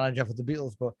the right manager for the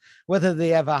Beatles, but whether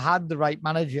they ever had the right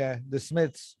manager, the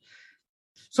Smiths,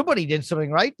 somebody did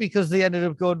something right, because they ended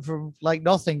up going from like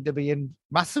nothing to being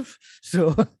massive.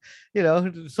 So,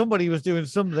 somebody was doing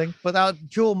something. But that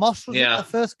Joe Moss was the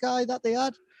first guy that they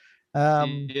had.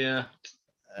 I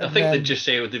think they just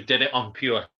say they did it on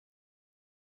pure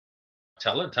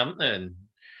talent, haven't they? And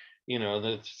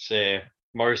that's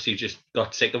Morrissey just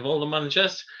got sick of all the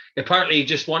managers. Apparently, he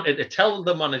just wanted to tell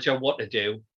the manager what to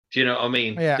do. Do you know what I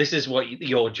mean? Yeah. This is what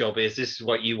your job is. This is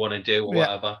what you want to do, or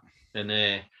whatever.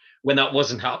 And when that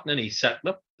wasn't happening, he sacked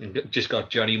them and just got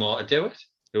Johnny Moore to do it,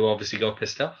 who obviously got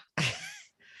pissed off.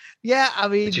 Yeah, I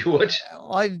mean, you would.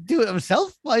 Why do it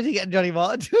himself? Why is he getting Johnny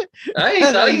Moore to do it?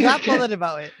 He's not bothered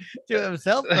about it. Do it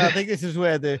himself. But I think this is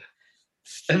where the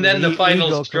and then the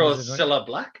final straw is Cilla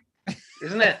Black,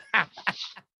 isn't it?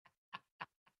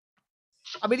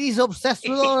 I mean, he's obsessed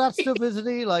with all that stuff, isn't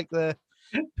he? Like the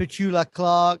Petula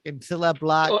Clark and Cilla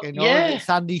Black and all of it,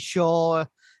 Sandy Shaw.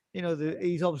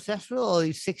 He's obsessed with all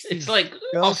these 60s. It's like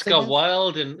Oscar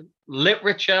Wilde and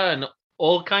literature and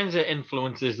all kinds of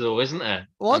influences, though, isn't there?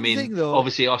 One thing, though,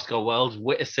 obviously Oscar Wilde's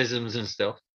witticisms and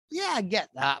stuff. Yeah, I get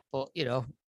that, but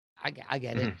I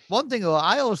get it. One thing, though,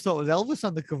 I always thought was Elvis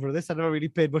on the cover of this. I never really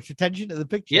paid much attention to the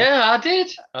picture. Yeah, I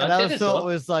did. I thought it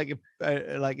was like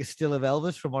a still of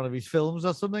Elvis from one of his films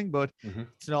or something, but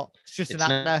it's not. It's just an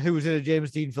actor who was in a James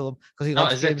Dean film because he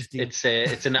likes James Dean.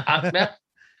 It's an actor.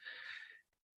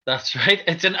 That's right.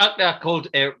 It's an actor called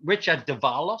Richard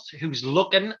Davalos who's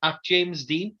looking at James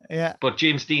Dean. Yeah. But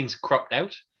James Dean's cropped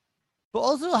out. But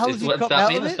also, how's he cropped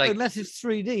out of it? Like, unless it's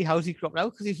 3D, how's he cropped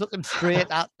out? Because he's looking straight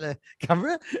at the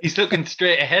camera. He's looking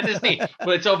straight ahead, isn't he? But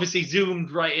it's obviously zoomed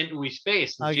right into his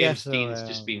face. And James Dean's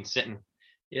just been sitting.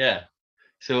 Yeah.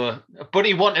 So, but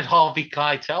he wanted Harvey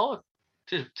Keitel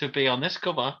to be on this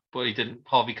cover, but he didn't.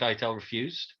 Harvey Keitel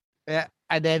refused. Yeah.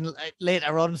 And then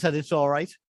later on said it's all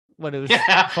right. When it was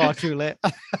far too late.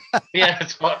 Yeah,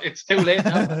 it's too late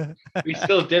now. We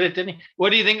still did it, didn't he?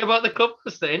 What do you think about the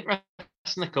covers? The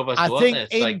interesting covers. I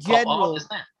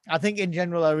think in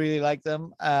general, I really like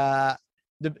them. The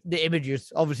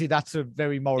images, obviously, that's a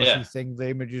very Morrissey thing.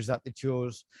 The images that they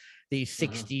chose, these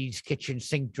 60s kitchen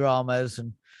sink dramas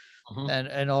and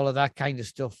all of that kind of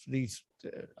stuff. These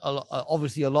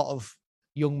obviously a lot of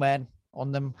young men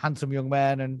on them, handsome young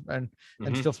men and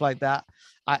stuff like that.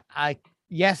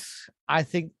 Yes, I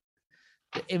think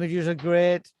the images are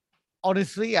great.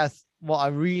 Honestly, what I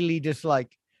really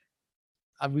dislike,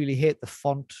 I really hate the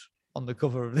font on the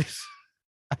cover of this.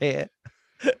 I hate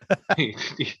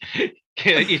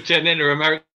it. You turn into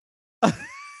American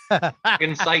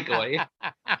Psycho, are you?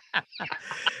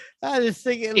 I just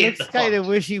think it looks kind of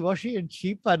wishy-washy and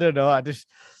cheap. I don't know. I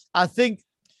think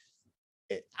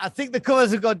the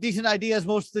covers have got decent ideas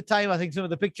most of the time. I think some of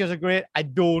the pictures are great. I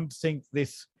don't think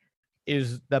this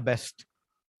is the best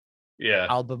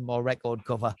album or record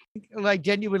cover. Like,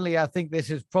 genuinely, I think this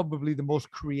is probably the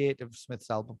most creative Smiths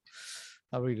album.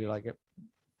 I really like it.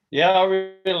 Yeah, I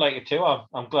really like it too.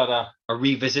 I'm glad I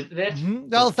revisited it.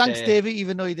 Well, thanks, Davey,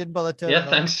 even though you didn't bother to. Yeah,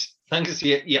 thanks,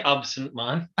 you absent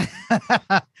man.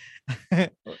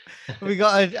 We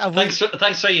got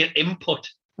thanks for your input.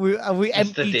 We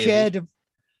empty chaired him.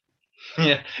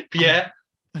 Yeah.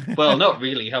 Well, not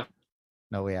really.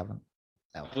 No, we haven't.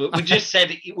 No. We just said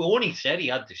we only said he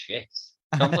had the shits.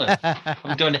 I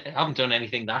haven't done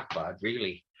anything that bad,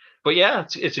 really. But yeah,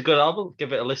 it's a good album.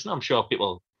 Give it a listen. I'm sure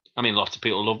lots of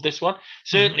people love this one.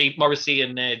 Certainly, Morrissey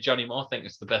and Johnny Moore think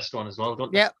it's the best one as well,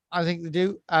 don't they? Yeah, I think they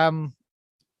do.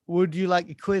 Would you like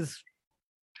a quiz?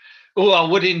 Oh, I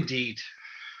would indeed.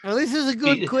 Well, this is a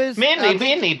good quiz.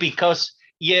 Mainly because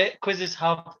quizzes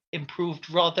have improved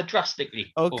rather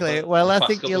drastically. Okay, well, I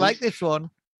think you like this one.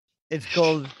 It's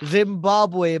called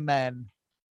Zimbabwe Man.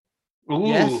 Ooh,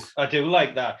 yes? I do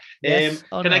like that. Yes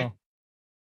I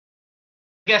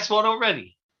guess one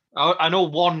already? I know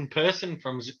one person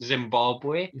from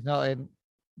Zimbabwe. He's not in.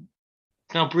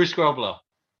 No, Bruce Grobler.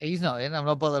 He's not in. I'm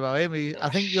not bothered about him. I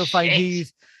think you'll find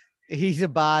he's a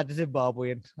bad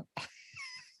Zimbabwean.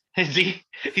 Is he?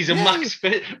 He's a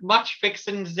match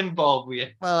fixing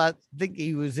Zimbabwean. Well, I think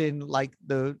he was in like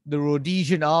the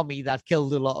Rhodesian army that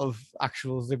killed a lot of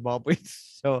actual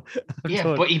Zimbabweans. So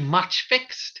but he match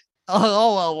fixed.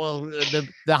 Well,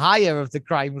 the higher of the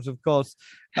crimes, of course.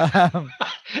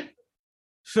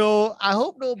 So I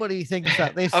hope nobody thinks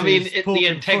that this. I mean, it's the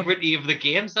integrity of the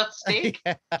game's at stake.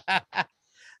 I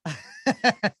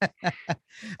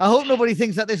hope nobody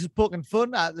thinks that this is poking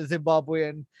fun at the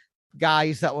Zimbabwean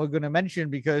guys that we're going to mention,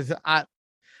 because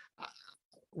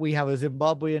we have a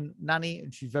Zimbabwean nanny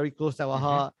and she's very close to our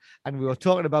heart, and we were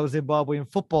talking about Zimbabwean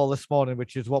football this morning,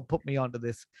 which is what put me onto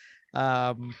this.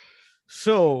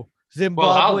 So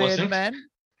Zimbabwean men.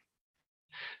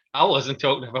 I wasn't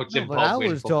talking about Zimbabwean but I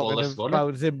was footballers. Talking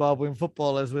about Zimbabwean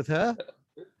footballers with her.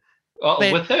 Oh,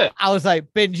 with her? I was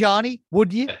like, Benjani,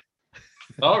 would you?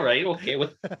 All right, okay.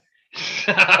 Would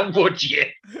you?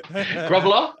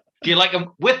 Grobbelaar? Do you like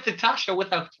him with the tash or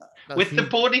without? With the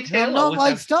ponytail? No,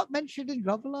 like, stop mentioning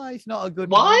Grobbelaar. He's not a good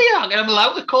man. Why? I'm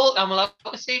allowed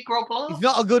to say Grobbelaar. He's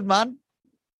not a good man.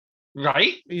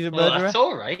 Right? He's a murderer. That's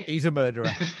all right. He's a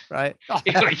murderer, right?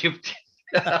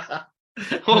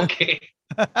 Okay.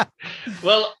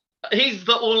 Well, he's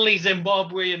the only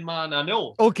Zimbabwean man I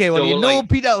know. Okay, well, so, know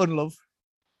Peter Unlove.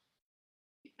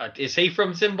 Is he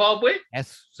from Zimbabwe?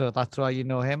 Yes, so that's why you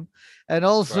know him. And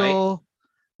also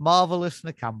Marvelous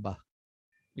Nakamba.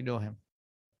 You know him.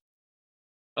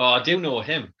 Oh, I do know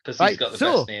him because he's got the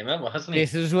best name ever, hasn't he?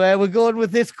 This is where we're going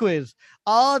with this quiz.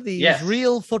 Are these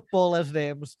real footballers'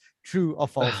 names true or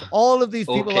false? All of these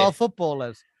people are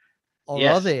footballers. Or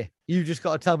are they? You just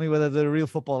got to tell me whether they're a real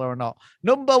footballer or not.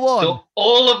 Number one. So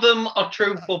all of them are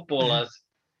true footballers,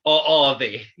 or are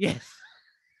they? Yes.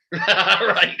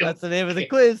 Right. That's the name of the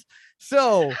quiz.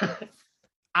 So,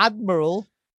 Admiral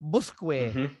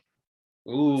Musquet,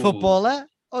 footballer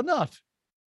or not?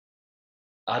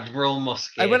 Admiral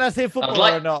Musquet. And when I say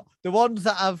footballer or not, the ones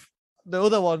that have the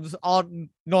other ones aren't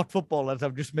not footballers.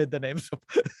 I've just made the names up.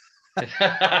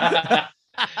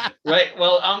 Right.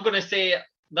 Well, I'm going to say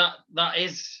that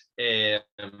is a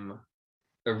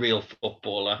real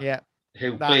footballer. Yeah.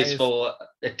 Who plays for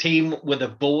a team with a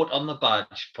boat on the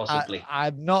badge, possibly.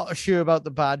 I'm not sure about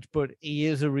the badge, but he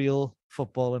is a real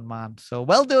footballing man. So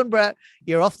well done, Brett.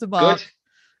 You're off the mark.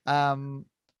 Good.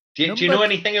 Do you know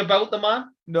anything about the man?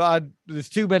 No, there's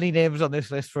too many names on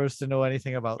this list for us to know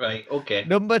anything about. Right, okay.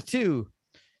 Number 2,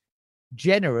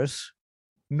 Generous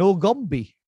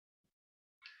Nogombi.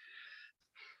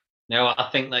 Now, I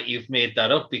think that you've made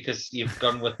that up because you've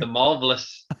gone with the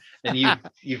Marvelous and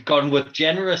you've gone with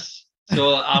Generous.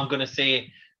 So I'm going to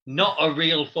say not a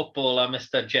real footballer,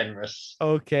 Mr. Generous.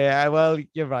 Okay, well,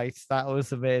 you're right. That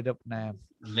was a made-up name.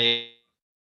 Made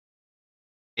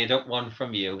up one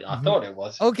from you. I thought it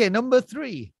was. Okay, number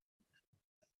 3.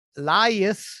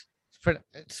 Laius,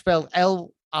 spelled Liyes.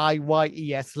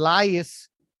 Laius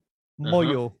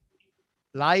Moyo.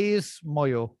 Laius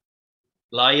Moyo.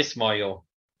 Laius Moyo.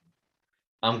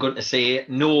 I'm going to say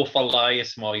no for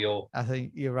Laius Moyo. I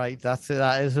think you're right.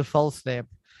 That is a false name.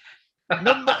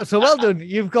 So well done.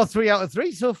 You've got 3 out of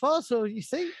 3 so far. So you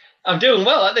see, I'm doing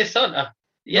well at this, aren't I?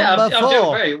 Yeah, I'm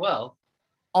doing very well.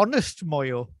 Honest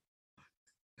Moyo.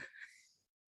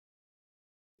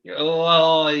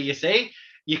 Oh, you see,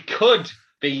 you could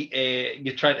be.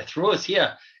 You're trying to throw us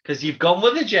here because you've gone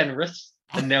with the Generous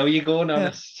and now you're going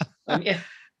honest, aren't you?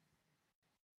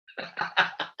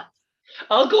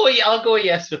 I'll go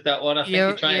yes with that one. I think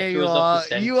you're trying to throw us off the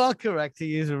scent. You are correct.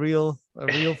 He is a real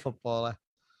footballer.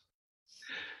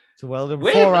 So well done.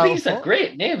 These are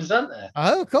great names, aren't they?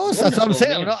 Oh, of course. That's what I'm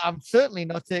saying. I'm certainly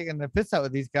not taking the piss out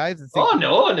of these guys. Oh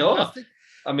no.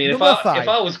 I mean, if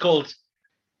I was called,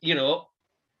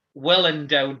 well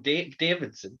endowed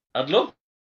Davidson, I'd love.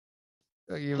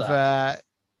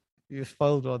 You've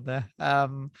spoiled one there.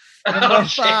 Number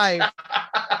 5.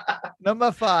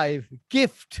 Number 5.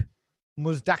 Gift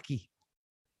Muzdaki.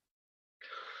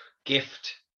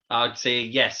 Gift. I'd say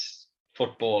yes.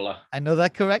 Footballer. Another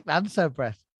correct answer,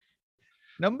 Brett.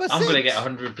 Number 6. I'm going to get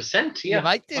 100% here. You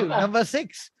might do. Number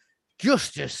 6.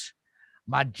 Justice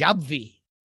Majavdi.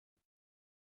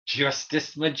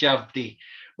 Justice Majavdi.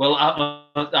 Well, I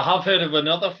have heard of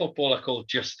another footballer called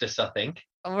Justice, I think.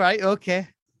 All right, okay.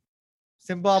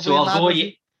 Zimbabwe. So I'll go.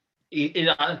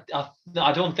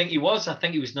 I don't think he was. I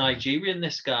think he was Nigerian,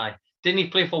 this guy. Didn't he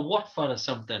play for Watford or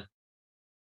something?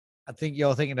 I think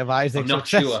you're thinking of Isaac. I'm not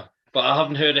sure, but I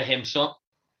haven't heard of him. So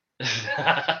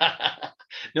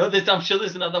no, I'm sure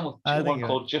there's another one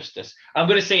called Justice. I'm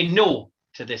going to say no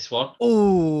to this one.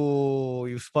 Oh,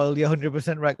 you've spoiled your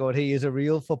 100% record. He is a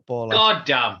real footballer. God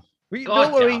damn.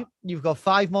 Don't worry. You've got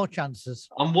 5 more chances.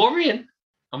 I'm worrying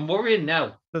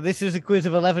now. So this is a quiz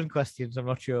of 11 questions. I'm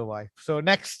not sure why. So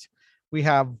next we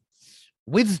have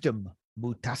Wisdom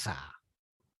Mutasa.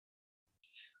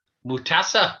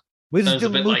 Mutasa.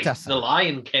 Wisdom Mutasa. Like the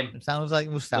Lion King. It sounds like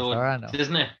Mustafa, I know.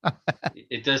 Doesn't it?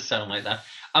 It does sound like that.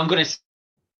 I'm going to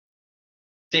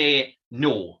say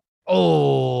no.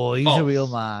 Oh, he's a real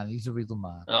man. He's a real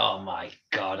man. Oh my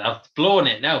God. I've blown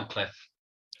it now, Cliff.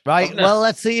 Right. Well,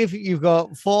 let's see if you've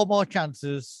got 4 more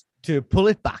chances to pull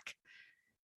it back.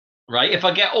 Right. If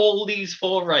I get all these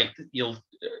 4 right, you'll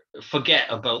forget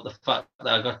about the fact that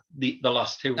I got the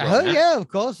last 2 wrong. Oh, yeah, of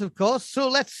course. So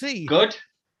let's see. Good.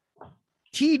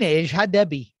 Teenage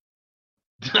Hadebi.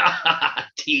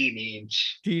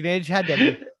 Teenage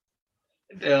Hadebi.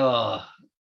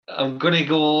 I'm gonna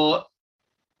go.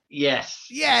 Yes.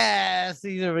 Yes,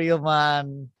 he's a real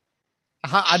man.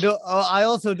 I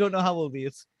also don't know how old he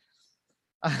is.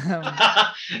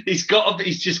 He's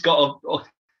just got to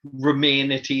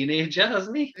remain a teenager,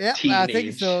 hasn't he? Yeah, I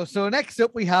think so. So next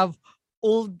up we have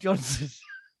Old Johnson.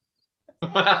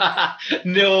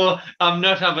 No, I'm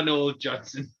not having Old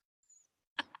Johnson.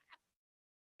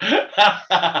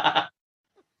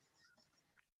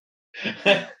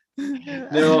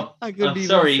 No, I couldn't even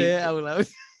sorry. say it out loud.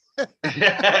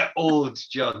 Old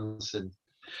Johnson.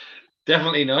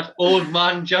 Definitely not. Old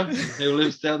man Johnson who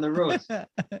lives down the road.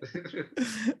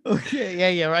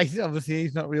 Okay, yeah, right. Obviously,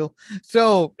 he's not real.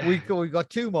 So we got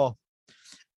two more.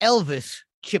 Elvis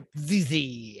Chip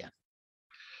ZZ.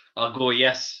 I'll go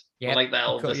yes. Yep. I like that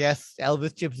Elvis. Yes,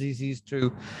 Elvis Chip ZZ is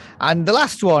true. And the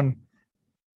last one.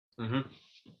 Mm-hmm.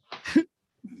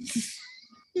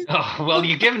 Oh, well,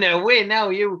 you're giving it away now,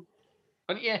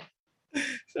 aren't you?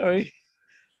 Sorry.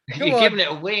 You're giving it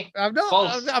away. I'm not.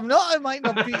 False. I'm not. I might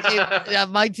not be. I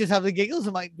might just have the giggles.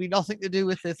 It might be nothing to do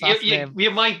with this last name.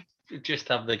 You might just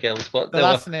have the giggles, but the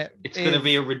last name. It's going to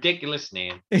be a ridiculous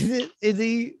name. Is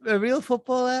he a real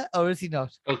footballer or is he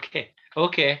not? Okay.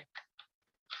 Okay.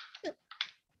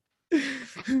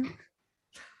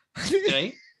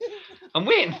 I'm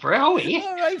waiting for it. Are we?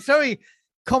 All right. Sorry.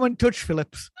 Common Touch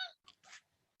Phillips.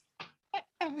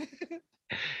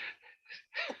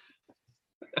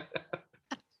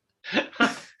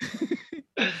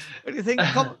 What do you think?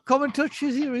 Common Touch,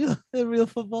 is he a real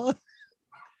footballer?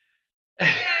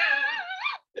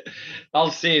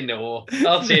 I'll say no.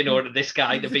 I'll say no to this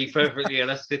guy, to be perfectly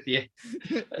honest with you.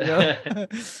 No.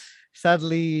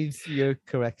 Sadly, you're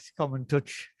correct. Common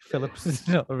Touch Phillips is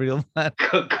not a real man.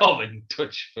 Common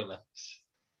Touch Phillips.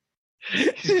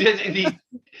 He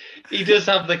does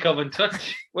have the common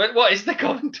touch. What is the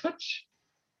common touch?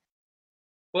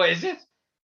 What is it?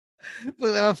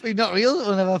 We'll never be not real.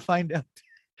 We'll never find out.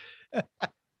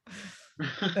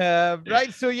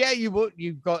 Right. So yeah, you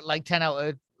got like 10 out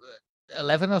of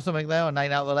 11 or something there, or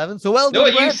 9 out of 11. So well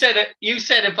done. No, you said it. You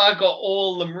said if I got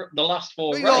all them, the last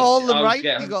four right. You got all them right.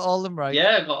 You got all them right.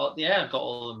 Yeah, I got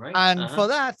all them right. And for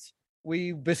that,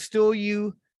 we bestow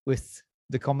you with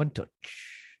the common touch.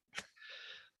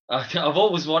 I've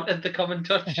always wanted the common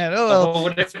touch. I know.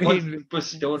 It's been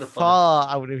bestowed far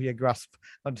out of your grasp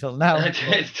until now. It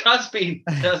has been.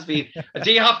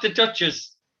 Do you have to touch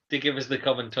us to give us the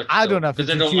common touch? I don't have to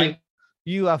touch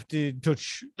you. Have to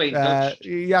touch.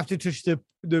 You have to touch the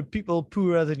people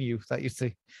poorer than you that you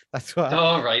see. That's what.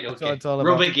 Oh, right. Okay. That's all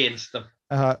Rub against them.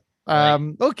 Right.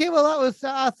 Okay. Well, that was.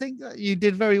 I think you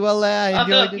did very well there. I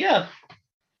enjoyed it. Yeah.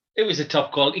 It was a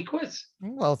top quality quiz.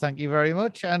 Well, thank you very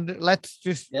much. And let's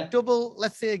just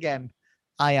let's say again,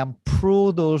 I am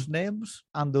pro those names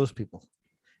and those people.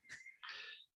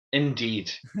 Indeed.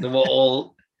 They were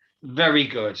all very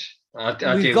good.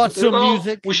 We've got some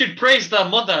music. We should praise their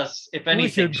mothers, if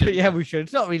anything. We should.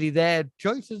 It's not really their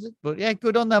choice, is it? But yeah,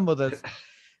 good on their mothers.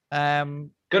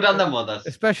 Good on their mothers.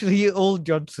 Especially Old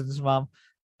Johnson's mum.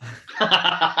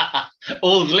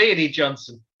 Old Lady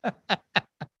Johnson.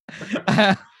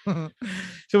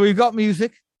 So we've got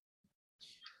music.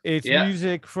 It's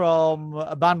music from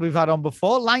a band we've had on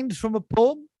before, Lines from a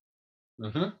Poem.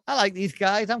 Mm-hmm. I like these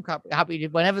guys. I'm happy to,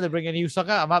 whenever they bring a new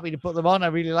song out, I'm happy to put them on. I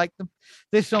really like them.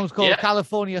 This song's called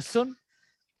California Sun.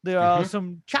 There are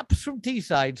some chaps from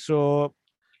Teesside, so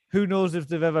who knows if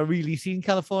they've ever really seen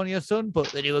California Sun,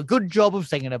 but they do a good job of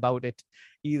singing about it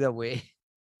either way.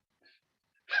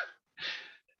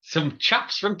 Some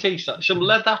chaps from Teesside. Some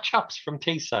leather chaps from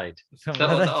Teesside. Some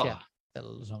lovely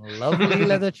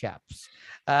leather chaps.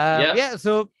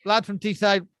 So lads from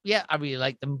Teesside, I really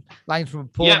like them. Lines from a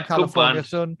Poem, California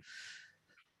Sun.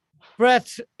 Brett,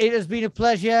 it has been a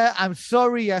pleasure. I'm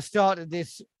sorry I started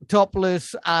this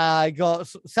topless. I got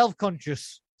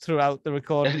self-conscious throughout the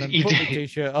recording and put the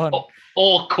t-shirt on.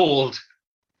 Or cold.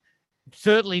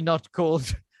 Certainly not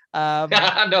cold.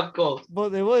 Not cold. But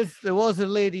there was a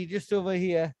lady just over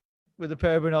here with a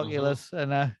pair of binoculars,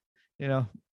 and I got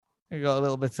a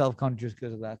little bit self-conscious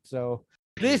because of that. So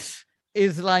this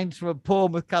is Lines from a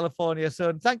Poem with California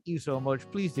Sun. Thank you so much.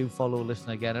 Please do follow,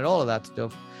 listen again, and all of that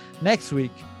stuff. Next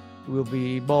week we'll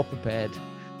be more prepared.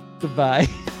 Goodbye.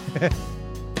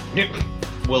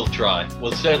 We'll try.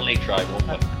 We'll certainly try.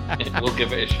 We'll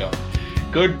give it a shot.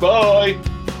 Goodbye.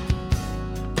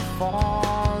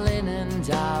 Falling and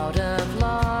out of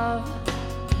love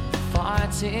far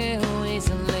too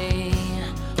easily.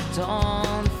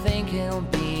 Don't think it'll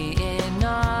be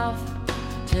enough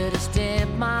to just dip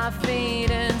my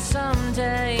feet in. Some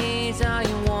days I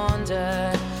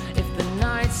wonder if the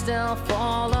night still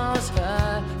follows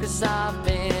her. 'Cause times I've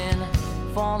been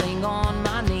falling on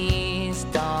my knees,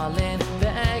 darling,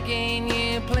 begging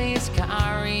you please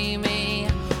carry me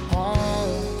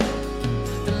home.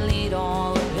 Delete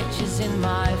all the pictures in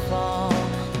my phone.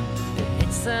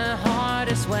 It's the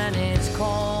hardest when it's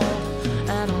cold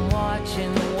and I'm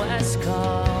watching the West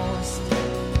Coast.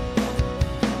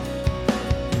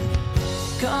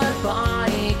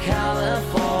 Goodbye,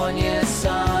 California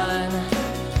sun,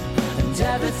 and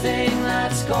everything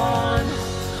that's gone.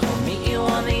 I'll meet you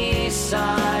on the east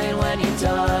side when you're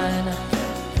done.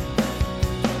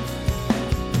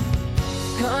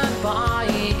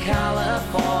 Goodbye,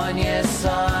 California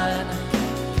sun,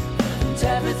 and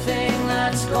everything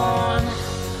that's gone.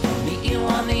 I'll meet you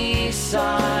on the east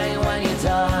side when you're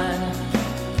done.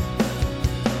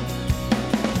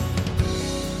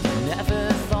 Never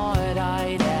thought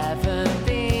I'd ever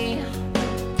be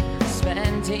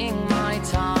spending my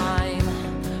time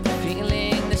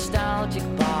feeling nostalgic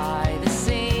by the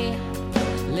sea,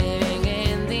 living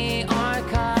in the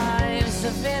archives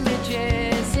of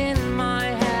images in my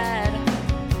head,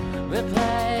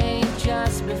 replay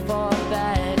just before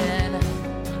bed, and a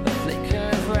flicker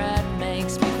of red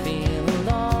makes me feel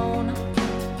alone.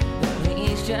 But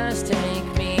please just take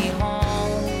me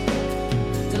home.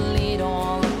 Delete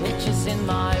all the pictures in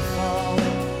my phone.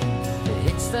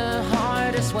 It's the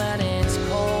hardest when it's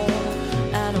cold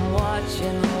and I'm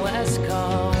watching the West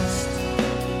Coast.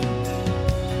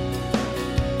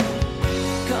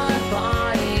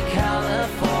 Goodbye,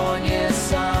 California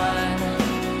sun,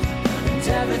 and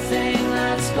everything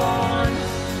that's gone.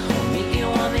 I'll meet you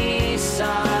on the east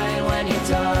side when you're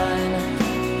done.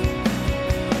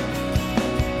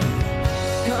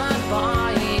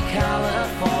 Goodbye,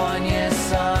 California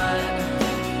sun,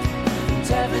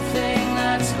 and everything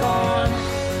that's gone.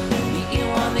 I'll meet you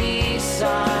on the east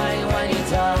side when you're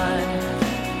done.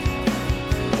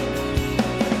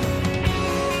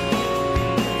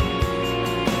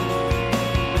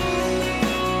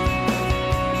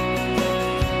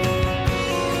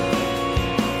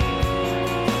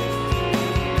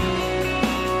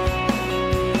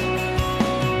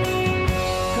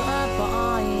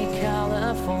 Goodbye,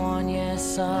 California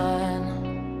sun,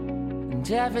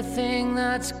 and everything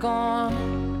that's gone.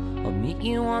 I'll meet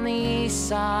you on the east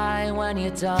side when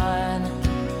you're done.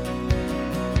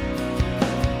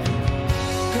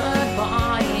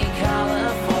 Goodbye,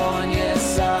 California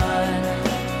sun,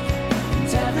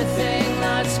 and everything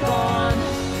that's gone.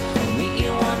 I'll meet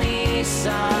you on the east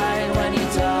side when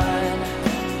you're done.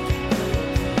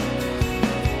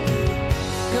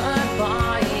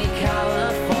 Goodbye,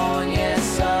 California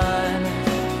sun,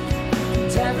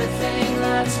 and everything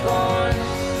that's gone.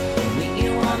 I'll meet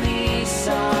you on the east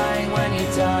side when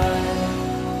you're done.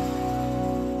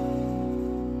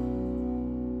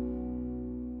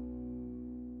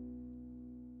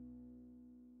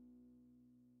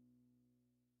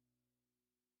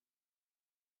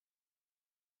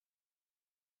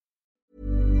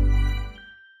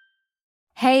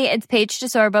 Hey, it's Paige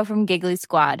DeSorbo from Giggly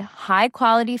Squad. High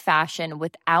quality fashion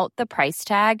without the price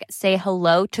tag. Say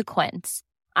hello to Quince.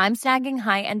 I'm snagging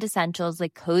high-end essentials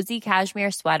like cozy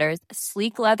cashmere sweaters,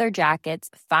 sleek leather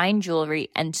jackets, fine jewelry,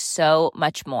 and so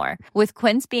much more. With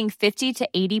Quince being 50 to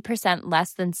 80%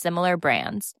 less than similar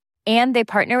brands. And they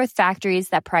partner with factories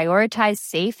that prioritize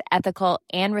safe, ethical,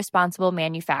 and responsible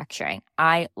manufacturing.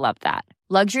 I love that.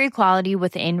 Luxury quality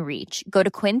within reach. Go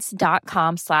to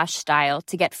quince.com/style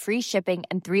to get free shipping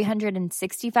and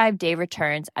 365-day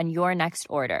returns on your next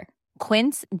order.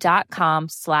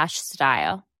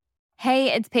 Quince.com/style.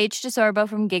 Hey, it's Paige DeSorbo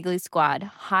from Giggly Squad.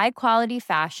 High quality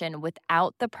fashion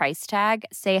without the price tag.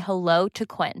 Say hello to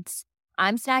Quince.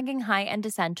 I'm snagging high-end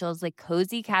essentials like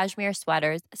cozy cashmere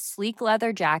sweaters, sleek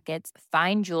leather jackets,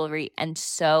 fine jewelry, and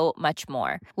so much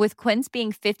more. With Quince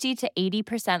being 50 to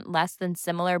 80% less than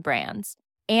similar brands.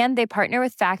 And they partner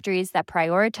with factories that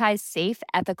prioritize safe,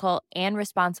 ethical, and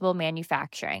responsible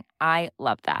manufacturing. I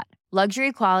love that.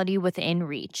 Luxury quality within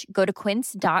reach. Go to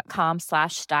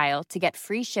quince.com/style to get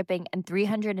free shipping and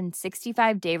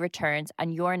 365-day returns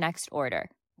on your next order.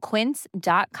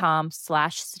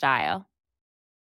 Quince.com/style.